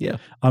forth? Yeah.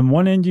 On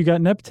one end, you got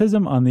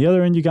nepotism. On the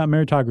other end, you got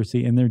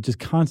meritocracy. And they're just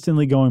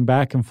constantly going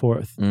back and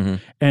forth. Mm-hmm.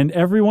 And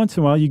every once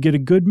in a while, you get a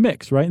good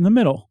mix right in the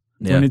middle.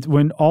 Yeah.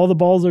 When all the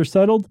balls are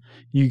settled,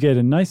 you get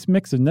a nice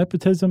mix of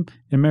nepotism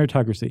and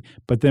meritocracy.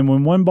 But then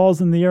when one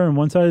ball's in the air on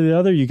one side or the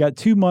other, you got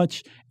too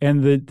much,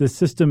 and the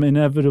system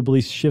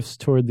inevitably shifts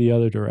toward the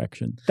other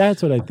direction.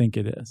 That's what I think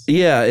it is.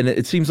 Yeah, and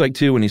it seems like,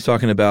 too, when he's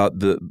talking about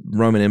the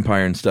Roman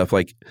Empire and stuff,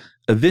 like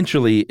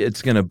eventually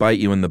it's going to bite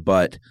you in the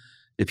butt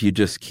if you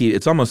just keep –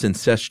 it's almost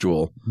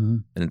incestual,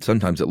 and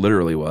sometimes it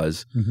literally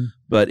was. Mm-hmm.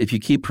 But if you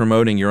keep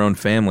promoting your own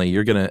family,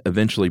 you're going to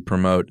eventually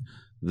promote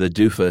the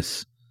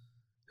doofus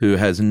who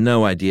has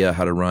no idea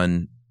how to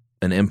run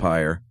an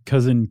empire.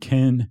 Cousin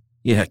Ken.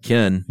 Yeah,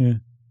 Ken. Yeah.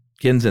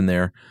 Ken's in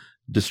there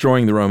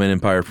destroying the Roman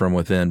Empire from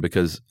within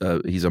because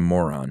he's a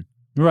moron.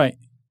 Right.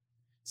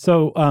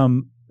 So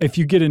if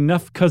you get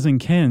enough Cousin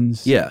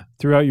Kens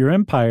throughout your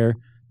empire,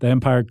 the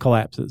empire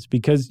collapses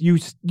because you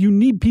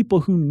need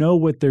people who know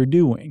what they're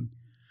doing.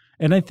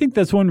 And I think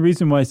that's one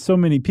reason why so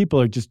many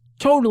people are just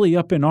totally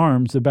up in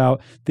arms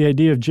about the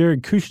idea of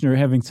Jared Kushner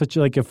having such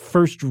like a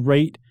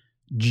first-rate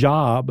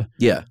job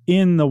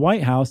in the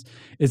White House.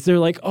 Is they're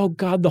like, oh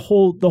God, the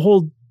whole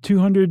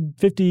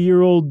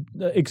 250-year-old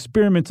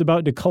experiment's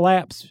about to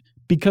collapse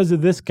because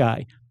of this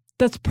guy.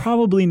 That's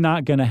probably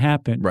not going to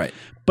happen. Right.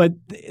 But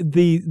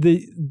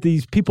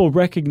these people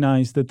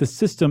recognize that the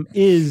system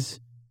is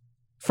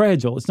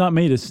fragile. It's not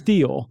made of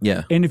steel.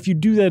 Yeah. And if you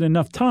do that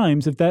enough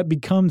times, if that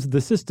becomes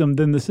the system,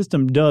 then the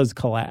system does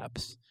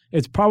collapse.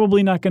 It's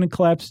probably not going to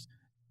collapse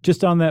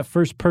just on that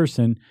first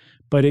person,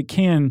 but it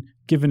can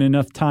given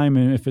enough time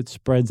and if it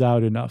spreads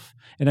out enough.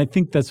 And I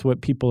think that's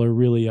what people are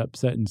really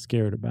upset and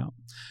scared about.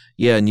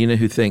 Yeah, and you know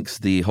who thinks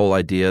the whole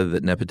idea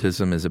that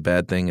nepotism is a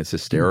bad thing is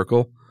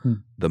hysterical?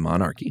 The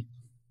monarchy.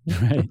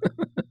 Right.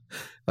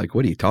 Like,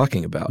 what are you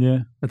talking about? Yeah.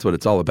 That's what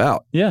it's all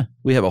about. Yeah.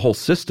 We have a whole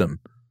system,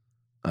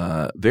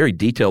 very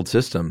detailed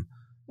system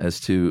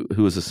as to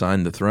who is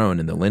assigned the throne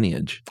and the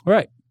lineage.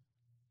 Right.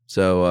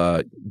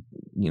 So,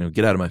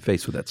 get out of my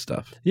face with that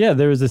stuff. Yeah,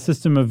 there was a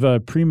system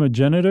of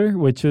primogeniture,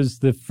 which is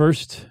the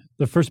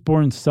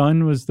firstborn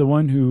son was the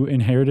one who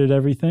inherited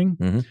everything.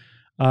 Mm-hmm.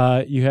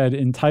 You had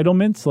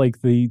entitlements,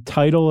 like the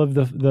title of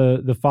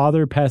the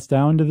father passed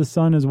down to the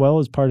son as well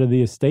as part of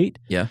the estate.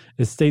 Yeah.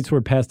 Estates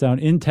were passed down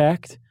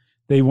intact.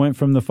 They went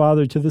from the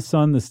father to the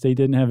son. The state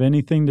didn't have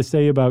anything to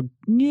say about,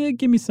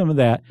 give me some of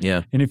that.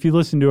 Yeah. And if you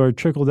listen to our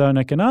trickle-down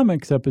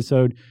economics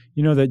episode,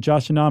 you know that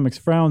Joshonomics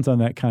frowns on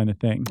that kind of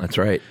thing. That's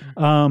right.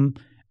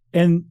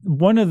 And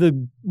one of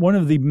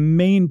the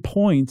main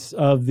points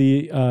of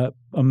the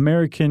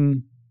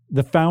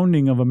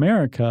founding of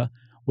America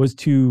was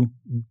to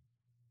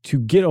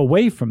get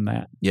away from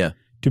that. Yeah.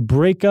 To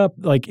break up,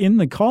 like in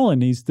the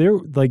colonies, there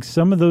like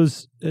some of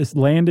those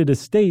landed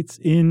estates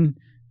in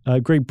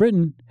Great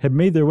Britain had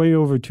made their way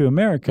over to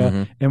America,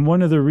 mm-hmm. and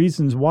one of the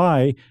reasons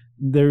why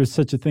there is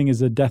such a thing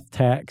as a death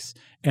tax,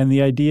 and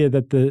the idea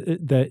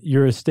that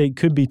your estate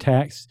could be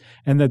taxed,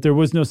 and that there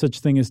was no such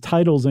thing as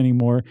titles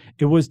anymore,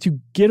 it was to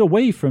get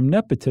away from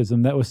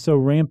nepotism that was so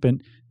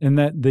rampant and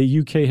that the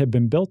UK had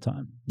been built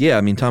on. Yeah,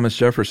 I mean Thomas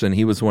Jefferson,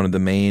 he was one of the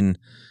main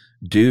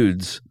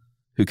dudes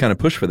who kind of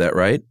pushed for that,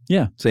 right?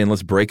 Yeah, saying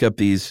let's break up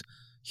these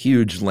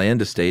huge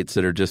land estates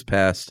that are just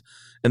past.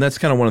 And that's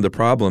kind of one of the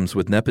problems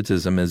with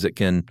nepotism is it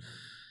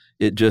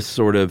just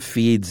sort of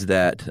feeds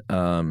that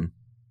thing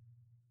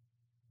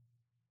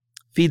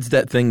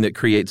that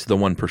creates the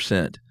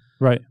 1%,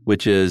 right?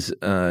 Which is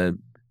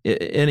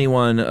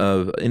anyone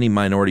of any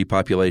minority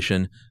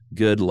population.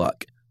 Good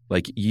luck.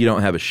 Like you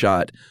don't have a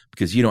shot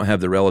because you don't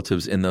have the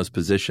relatives in those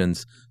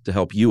positions to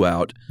help you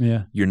out.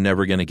 Yeah, you're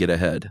never going to get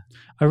ahead.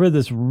 I read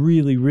this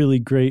really, really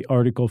great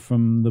article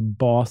from the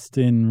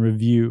Boston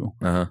Review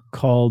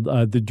called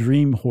 "The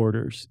Dream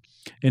Hoarders,"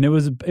 and it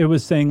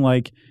was saying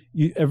like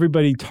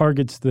everybody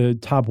targets the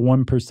top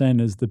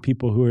 1% as the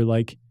people who are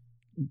like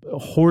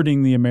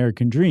hoarding the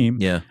American dream.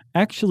 Yeah,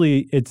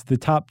 actually, it's the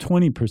top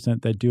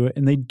 20% that do it,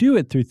 and they do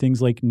it through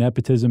things like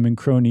nepotism and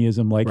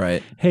cronyism. Like,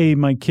 right. Hey,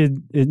 my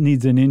kid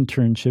needs an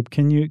internship.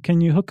 Can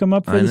you hook him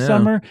up for the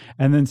summer?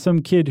 And then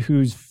some kid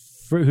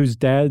whose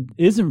dad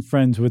isn't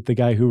friends with the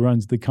guy who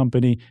runs the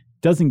company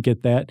doesn't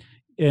get that.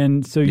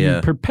 And so you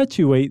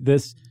perpetuate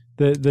this,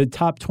 the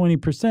top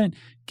 20%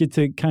 get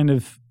to kind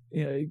of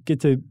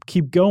get to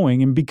keep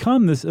going and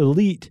become this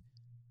elite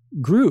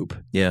group.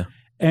 Yeah.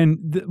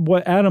 And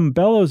what Adam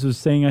Bellows was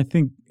saying, I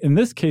think in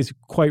this case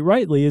quite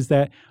rightly, is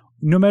that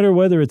no matter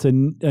whether it's a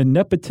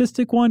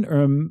nepotistic one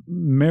or a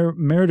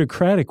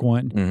meritocratic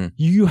one, mm-hmm.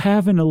 you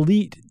have an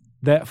elite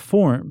that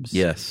forms.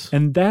 Yes.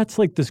 And that's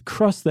like this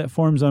crust that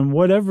forms on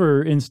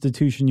whatever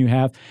institution you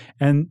have,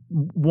 and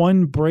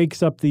one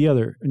breaks up the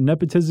other.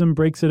 Nepotism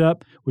breaks it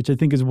up, which I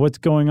think is what's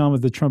going on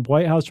with the Trump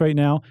White House right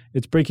now.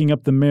 It's breaking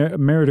up the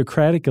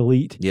meritocratic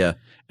elite. Yeah.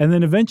 And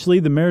then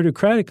eventually the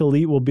meritocratic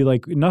elite will be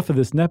like, enough of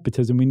this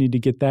nepotism, we need to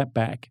get that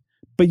back.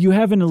 But you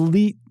have an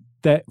elite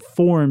that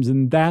forms,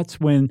 and that's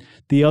when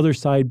the other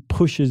side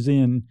pushes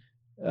in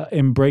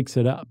and breaks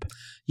it up.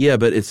 Yeah,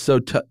 but it's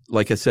so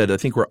like I said, I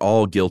think we're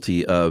all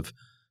guilty of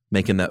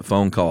making that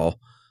phone call,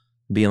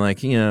 being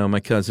like, my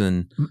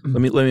cousin,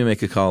 let me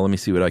make a call, let me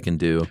see what I can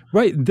do.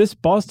 Right. This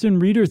Boston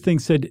Reader thing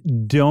said,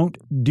 don't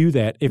do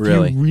that. If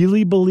you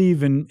really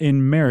believe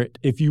in merit,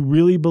 if you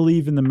really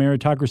believe in the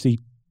meritocracy,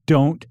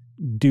 don't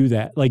do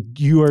that. Like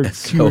you are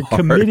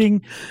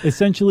committing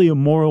essentially a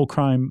moral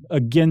crime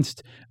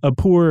against a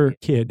poor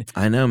kid.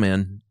 I know,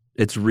 man.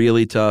 It's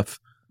really tough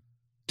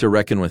to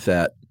reckon with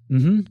that.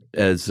 Mm-hmm.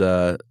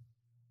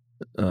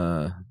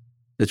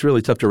 It's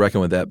really tough to reckon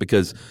with that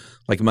because,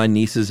 like my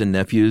nieces and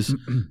nephews,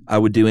 I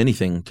would do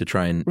anything to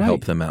try and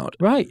help them out.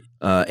 Right.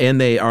 And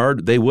they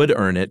would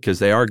earn it because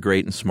they are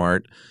great and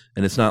smart.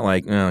 And it's not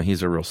like,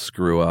 he's a real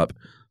screw up,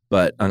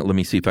 but let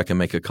me see if I can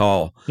make a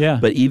call. Yeah.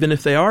 But even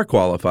if they are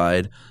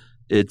qualified,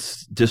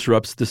 it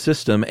disrupts the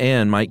system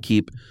and might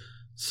keep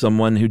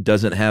someone who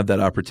doesn't have that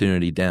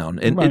opportunity down.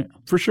 And it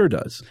for sure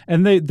does.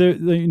 And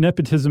the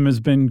nepotism has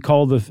been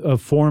called a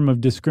form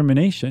of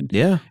discrimination.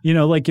 Yeah.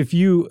 Like if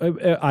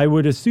I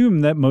would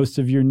assume that most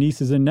of your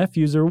nieces and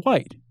nephews are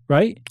white,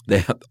 right? They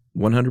have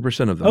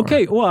 100% of them.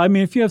 Okay. Are. Well, I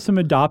mean, if you have some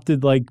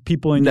adopted like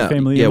people in your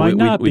family, it might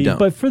not be. Don't.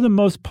 But for the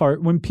most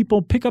part, when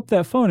people pick up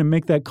that phone and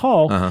make that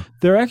call,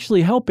 they're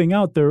actually helping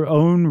out their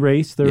own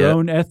race, their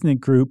own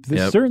ethnic group,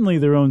 certainly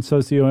their own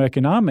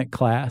socioeconomic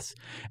class.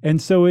 And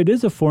so it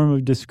is a form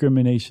of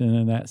discrimination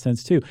in that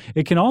sense too.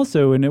 It can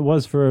also, and it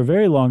was for a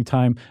very long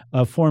time,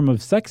 a form of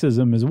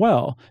sexism as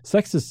well,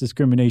 sexist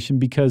discrimination,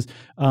 because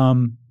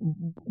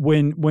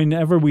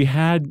whenever we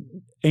had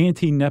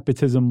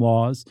anti-nepotism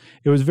laws,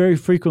 it was very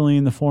frequently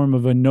in the form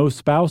of a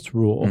no-spouse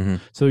rule. Mm-hmm.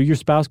 So your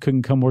spouse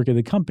couldn't come work at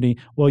the company.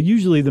 Well,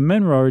 usually the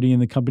men were already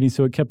in the company,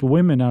 so it kept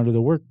women out of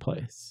the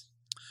workplace.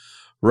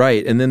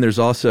 Right. And then there's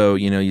also,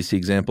 you see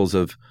examples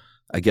of,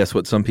 I guess,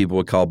 what some people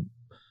would call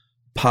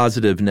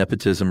positive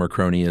nepotism or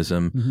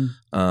cronyism.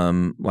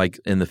 Mm-hmm. Like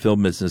in the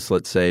film business,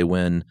 let's say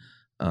when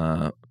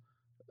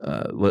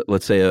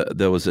let's say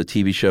there was a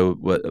TV show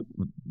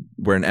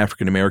where an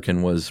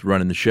African-American was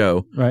running the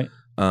show. Right.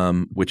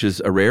 Which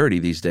is a rarity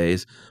these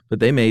days,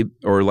 but they may,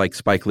 or like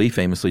Spike Lee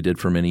famously did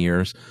for many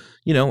years,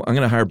 I'm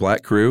going to hire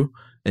black crew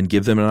and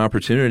give them an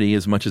opportunity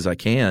as much as I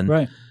can.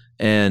 Right.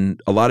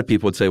 And a lot of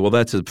people would say, well,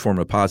 that's a form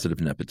of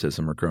positive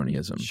nepotism or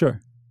cronyism. Sure.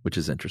 Which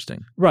is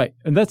interesting. Right.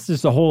 And that's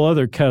just a whole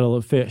other kettle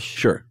of fish.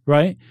 Sure.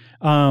 Right.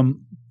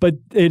 But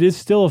it is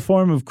still a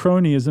form of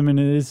cronyism, and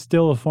it is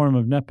still a form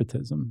of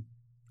nepotism.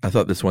 I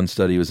thought this one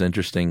study was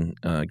interesting.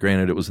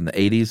 Granted, it was in the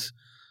 80s,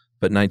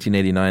 but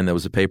 1989, there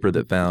was a paper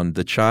that found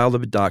the child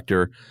of a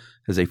doctor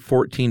has a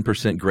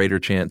 14% greater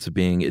chance of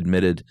being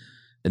admitted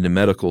into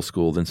medical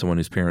school than someone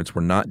whose parents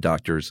were not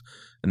doctors,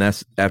 and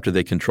that's after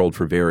they controlled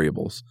for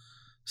variables.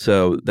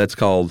 So that's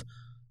called,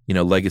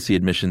 legacy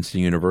admissions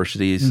to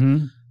universities,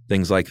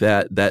 things like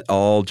that. That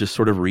all just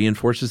sort of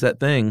reinforces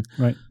that thing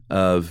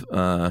of,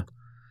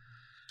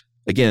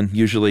 again,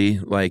 usually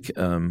like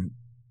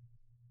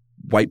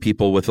white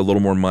people with a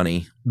little more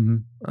money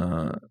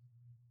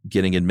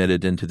getting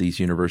admitted into these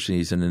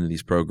universities and into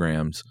these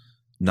programs,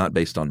 not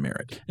based on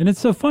merit. And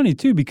it's so funny,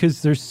 too,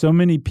 because there's so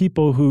many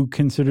people who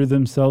consider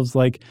themselves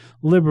like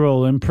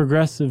liberal and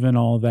progressive and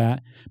all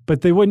that,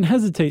 but they wouldn't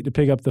hesitate to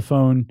pick up the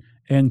phone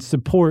and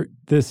support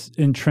this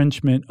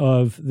entrenchment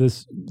of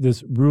this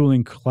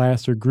ruling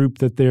class or group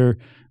that they're,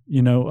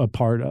 a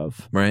part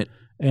of. Right.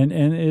 And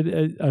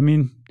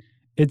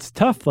it's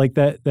tough, like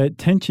that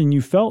tension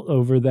you felt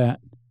over that,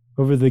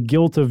 over the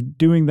guilt of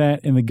doing that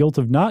and the guilt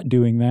of not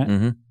doing that.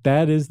 Mm-hmm.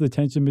 That is the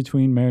tension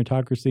between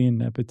meritocracy and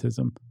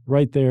nepotism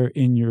right there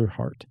in your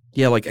heart.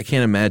 Yeah, like I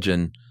can't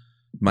imagine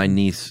my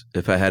niece,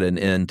 if I had an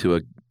end to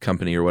a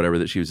company or whatever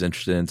that she was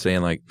interested in,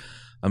 saying like,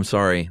 I'm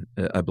sorry,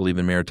 I believe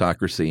in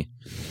meritocracy.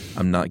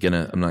 I'm not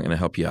gonna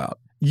help you out.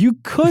 You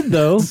could,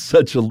 though.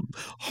 Such a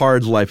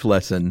hard life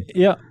lesson.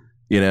 Yeah.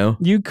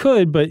 You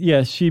could, but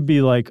yes, she'd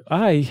be like,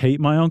 I hate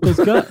my uncle's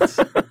guts.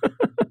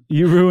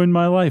 You ruined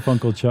my life,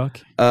 Uncle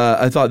Chuck.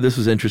 I thought this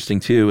was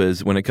interesting, too,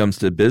 is when it comes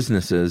to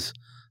businesses,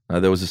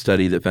 there was a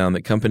study that found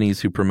that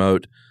companies who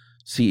promote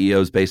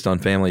CEOs based on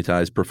family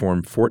ties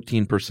perform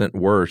 14%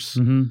 worse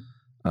in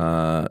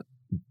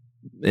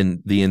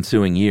the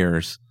ensuing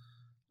years,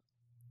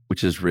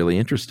 which is really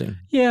interesting.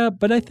 Yeah,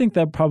 but I think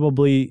that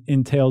probably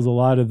entails a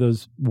lot of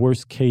those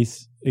worst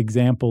case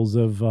examples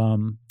of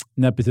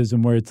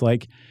nepotism where it's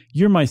like,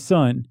 you're my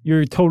son,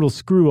 you're a total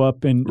screw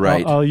up, and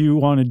all you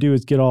want to do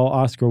is get all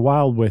Oscar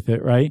Wilde with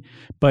it, right?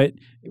 But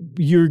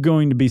you're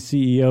going to be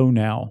CEO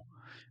now.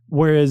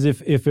 Whereas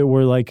if it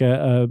were like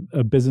a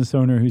business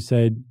owner who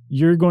said,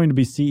 you're going to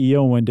be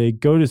CEO one day,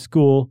 go to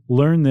school,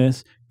 learn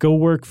this, go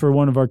work for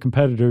one of our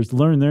competitors,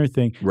 learn their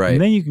thing. Right.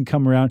 And then you can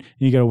come around and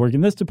you got to work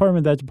in this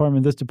department, that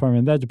department, this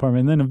department, that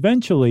department. And then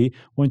eventually,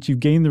 once you've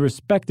gained the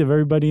respect of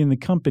everybody in the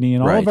company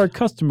and all of our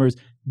customers,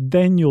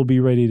 then you'll be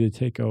ready to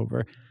take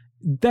over.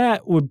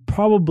 That would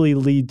probably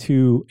lead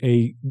to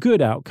a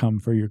good outcome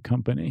for your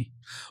company.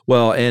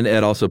 Well, and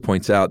Ed also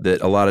points out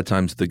that a lot of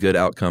times the good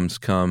outcomes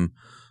come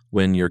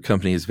when your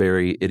company is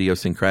very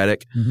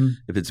idiosyncratic. Mm-hmm.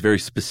 If it's very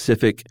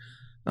specific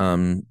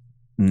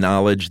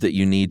knowledge that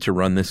you need to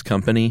run this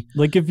company.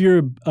 Like if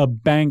you're a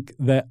bank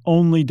that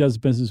only does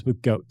business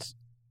with goats,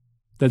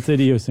 that's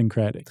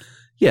idiosyncratic.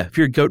 Yeah, if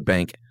you're a goat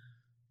bank,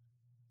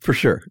 for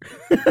sure.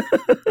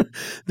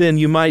 Then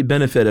you might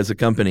benefit as a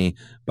company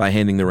by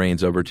handing the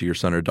reins over to your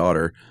son or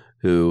daughter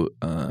who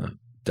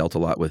dealt a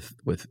lot with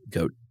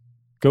goat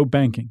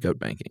banking. Goat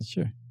banking.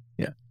 Sure.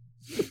 Yeah.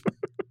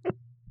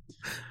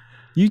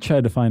 You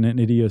tried to find an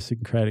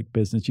idiosyncratic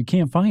business. You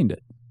can't find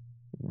it.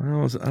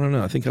 Well, I don't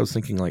know. I think I was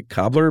thinking like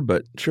cobbler,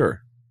 but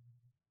sure.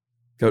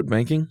 Goat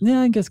banking?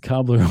 Yeah, I guess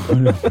cobbler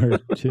would have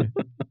worked too.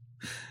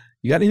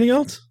 You got anything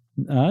else?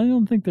 I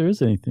don't think there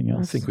is anything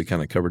else. I think we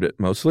kind of covered it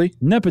mostly.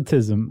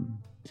 Nepotism.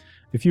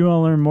 If you want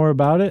to learn more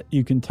about it,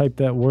 you can type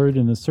that word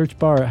in the search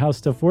bar at How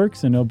Stuff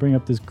Works, and it'll bring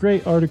up this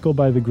great article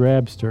by the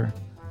Grabster.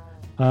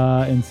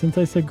 And since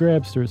I said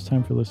Grabster, it's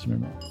time for listener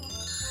mail.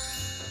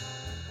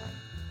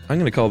 I'm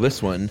going to call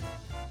this one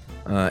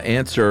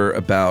answer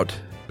about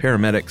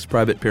paramedics,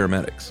 private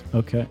paramedics.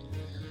 Okay.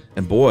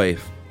 And boy,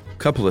 a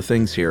couple of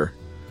things here.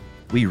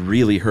 We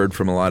really heard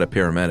from a lot of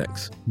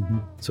paramedics. Mm-hmm.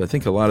 So I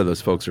think a lot of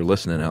those folks are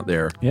listening out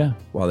there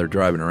while they're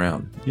driving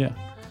around. Yeah.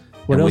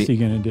 What else are you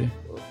going to do?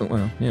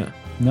 Well, yeah.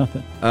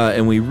 Nothing.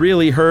 And we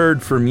really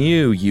heard from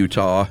you,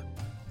 Utah.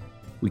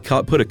 We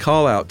put a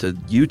call out to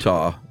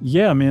Utah.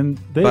 Yeah, man.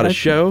 About a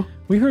show.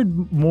 We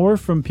heard more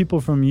from people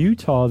from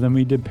Utah than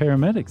we did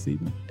paramedics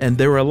even. And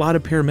there were a lot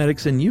of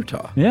paramedics in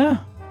Utah. Yeah.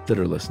 That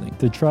are listening.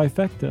 The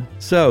trifecta.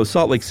 So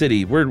Salt Lake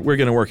City, we're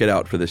going to work it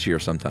out for this year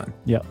sometime.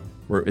 Yeah.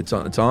 It's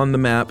on the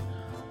map.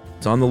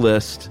 It's on the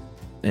list.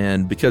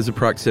 And because of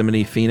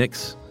proximity,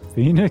 Phoenix.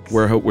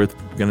 We're going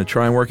to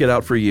try and work it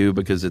out for you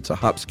because it's a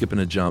hop, skip,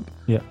 and a jump.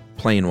 Yeah.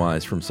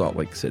 Plane-wise from Salt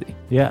Lake City.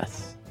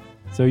 Yes.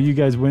 So you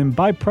guys win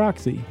by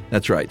proxy.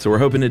 That's right. So we're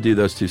hoping to do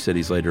those two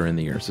cities later in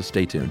the year. So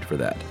stay tuned for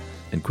that.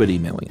 And quit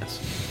emailing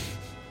us.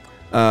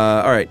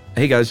 All right.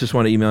 Hey, guys, just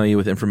want to email you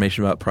with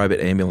information about private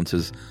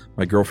ambulances.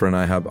 My girlfriend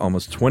and I have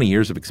almost 20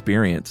 years of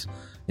experience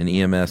in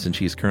EMS, and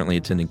she's currently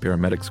attending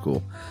paramedic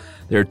school.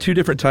 There are two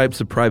different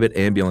types of private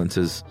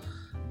ambulances,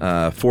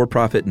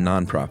 for-profit and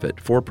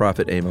non-profit.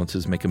 For-profit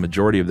ambulances make a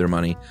majority of their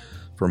money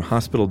from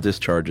hospital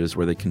discharges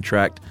where they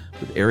contract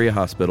with area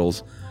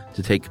hospitals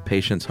to take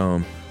patients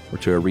home or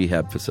to a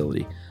rehab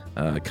facility.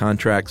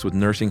 Contracts with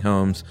nursing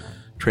homes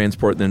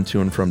transport them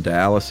to and from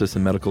dialysis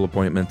and medical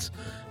appointments,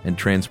 and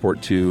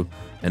transport to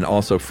and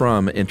also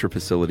from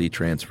intra-facility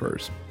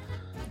transfers.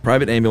 The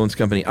private ambulance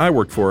company I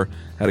worked for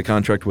had a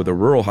contract with a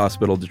rural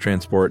hospital to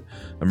transport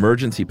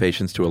emergency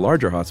patients to a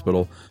larger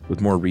hospital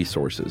with more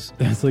resources.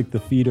 That's like the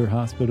feeder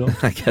hospital.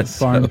 I guess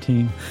farm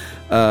team.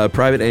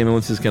 Private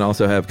ambulances can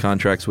also have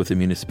contracts with the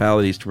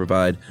municipalities to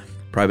provide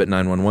private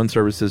 911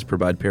 services,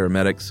 provide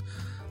paramedics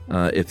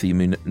if the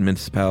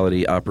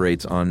municipality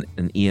operates on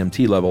an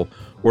EMT level,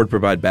 or to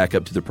provide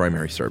backup to the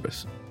primary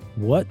service.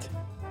 What?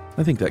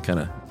 I think that kind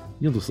of,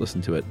 you'll just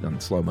listen to it on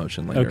slow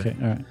motion later. Okay,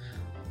 all right.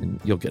 And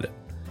you'll get it.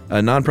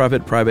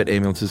 Nonprofit private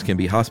ambulances can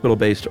be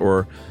hospital-based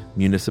or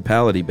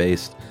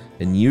municipality-based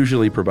and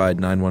usually provide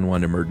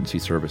 911 emergency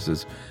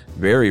services.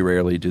 Very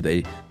rarely do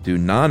they do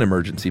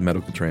non-emergency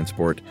medical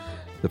transport.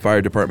 The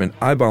fire department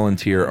I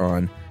volunteer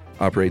on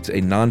operates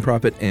a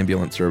nonprofit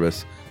ambulance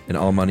service, and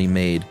all money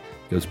made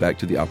goes back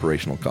to the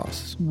operational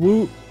costs.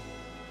 Woo.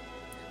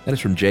 That is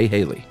from Jay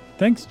Haley.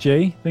 Thanks,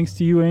 Jay. Thanks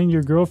to you and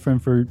your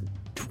girlfriend for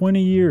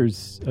 20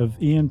 years of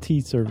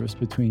EMT service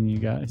between you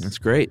guys. That's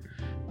great.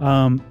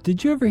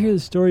 Did you ever hear the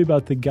story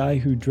about the guy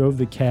who drove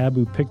the cab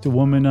who picked a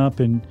woman up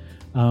and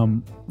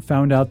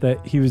found out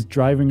that he was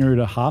driving her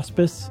to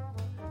hospice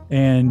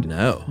and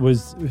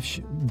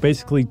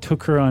basically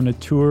took her on a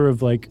tour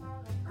of like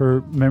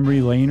her memory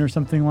lane or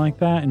something like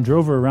that and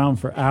drove her around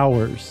for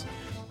hours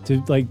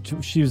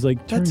she was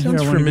like, turn here,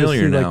 I want to go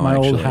see like my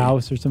old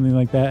house or something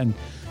like that, and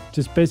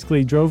just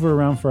basically drove her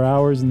around for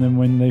hours, and then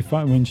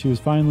when she was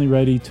finally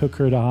ready, took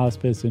her to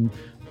hospice and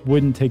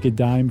wouldn't take a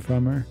dime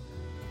from her.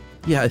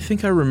 Yeah, I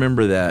think I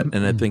remember that,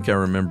 and I think I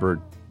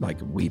remember like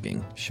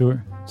weeping.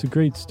 Sure, it's a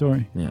great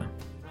story. Yeah,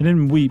 I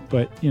didn't weep,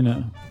 but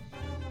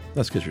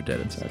that's because you're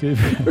dead inside.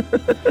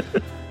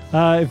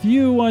 If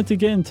you want to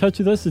get in touch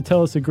with us to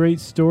tell us a great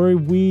story,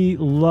 we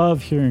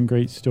love hearing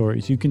great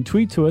stories. You can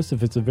tweet to us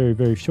if it's a very,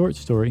 very short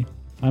story.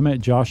 I'm at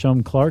Josh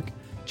Clark.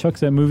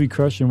 Chuck's at Movie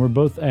Crush, and we're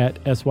both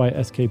at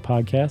SYSK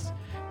Podcast.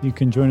 You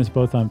can join us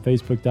both on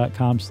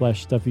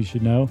Facebook.com/Stuff You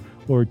Should Know,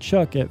 or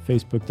Chuck at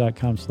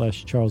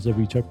Facebook.com/Charles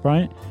W. Chuck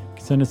Bryant. You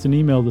can send us an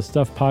email to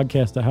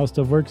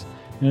stuffpodcast@howstuffworks.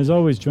 And as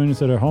always, join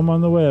us at our home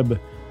on the web,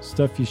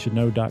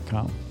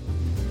 StuffYouShouldKnow.com.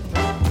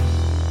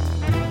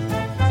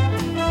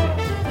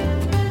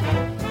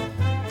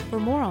 For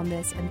more on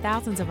this and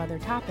thousands of other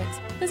topics,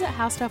 visit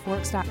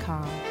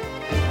HowStuffWorks.com.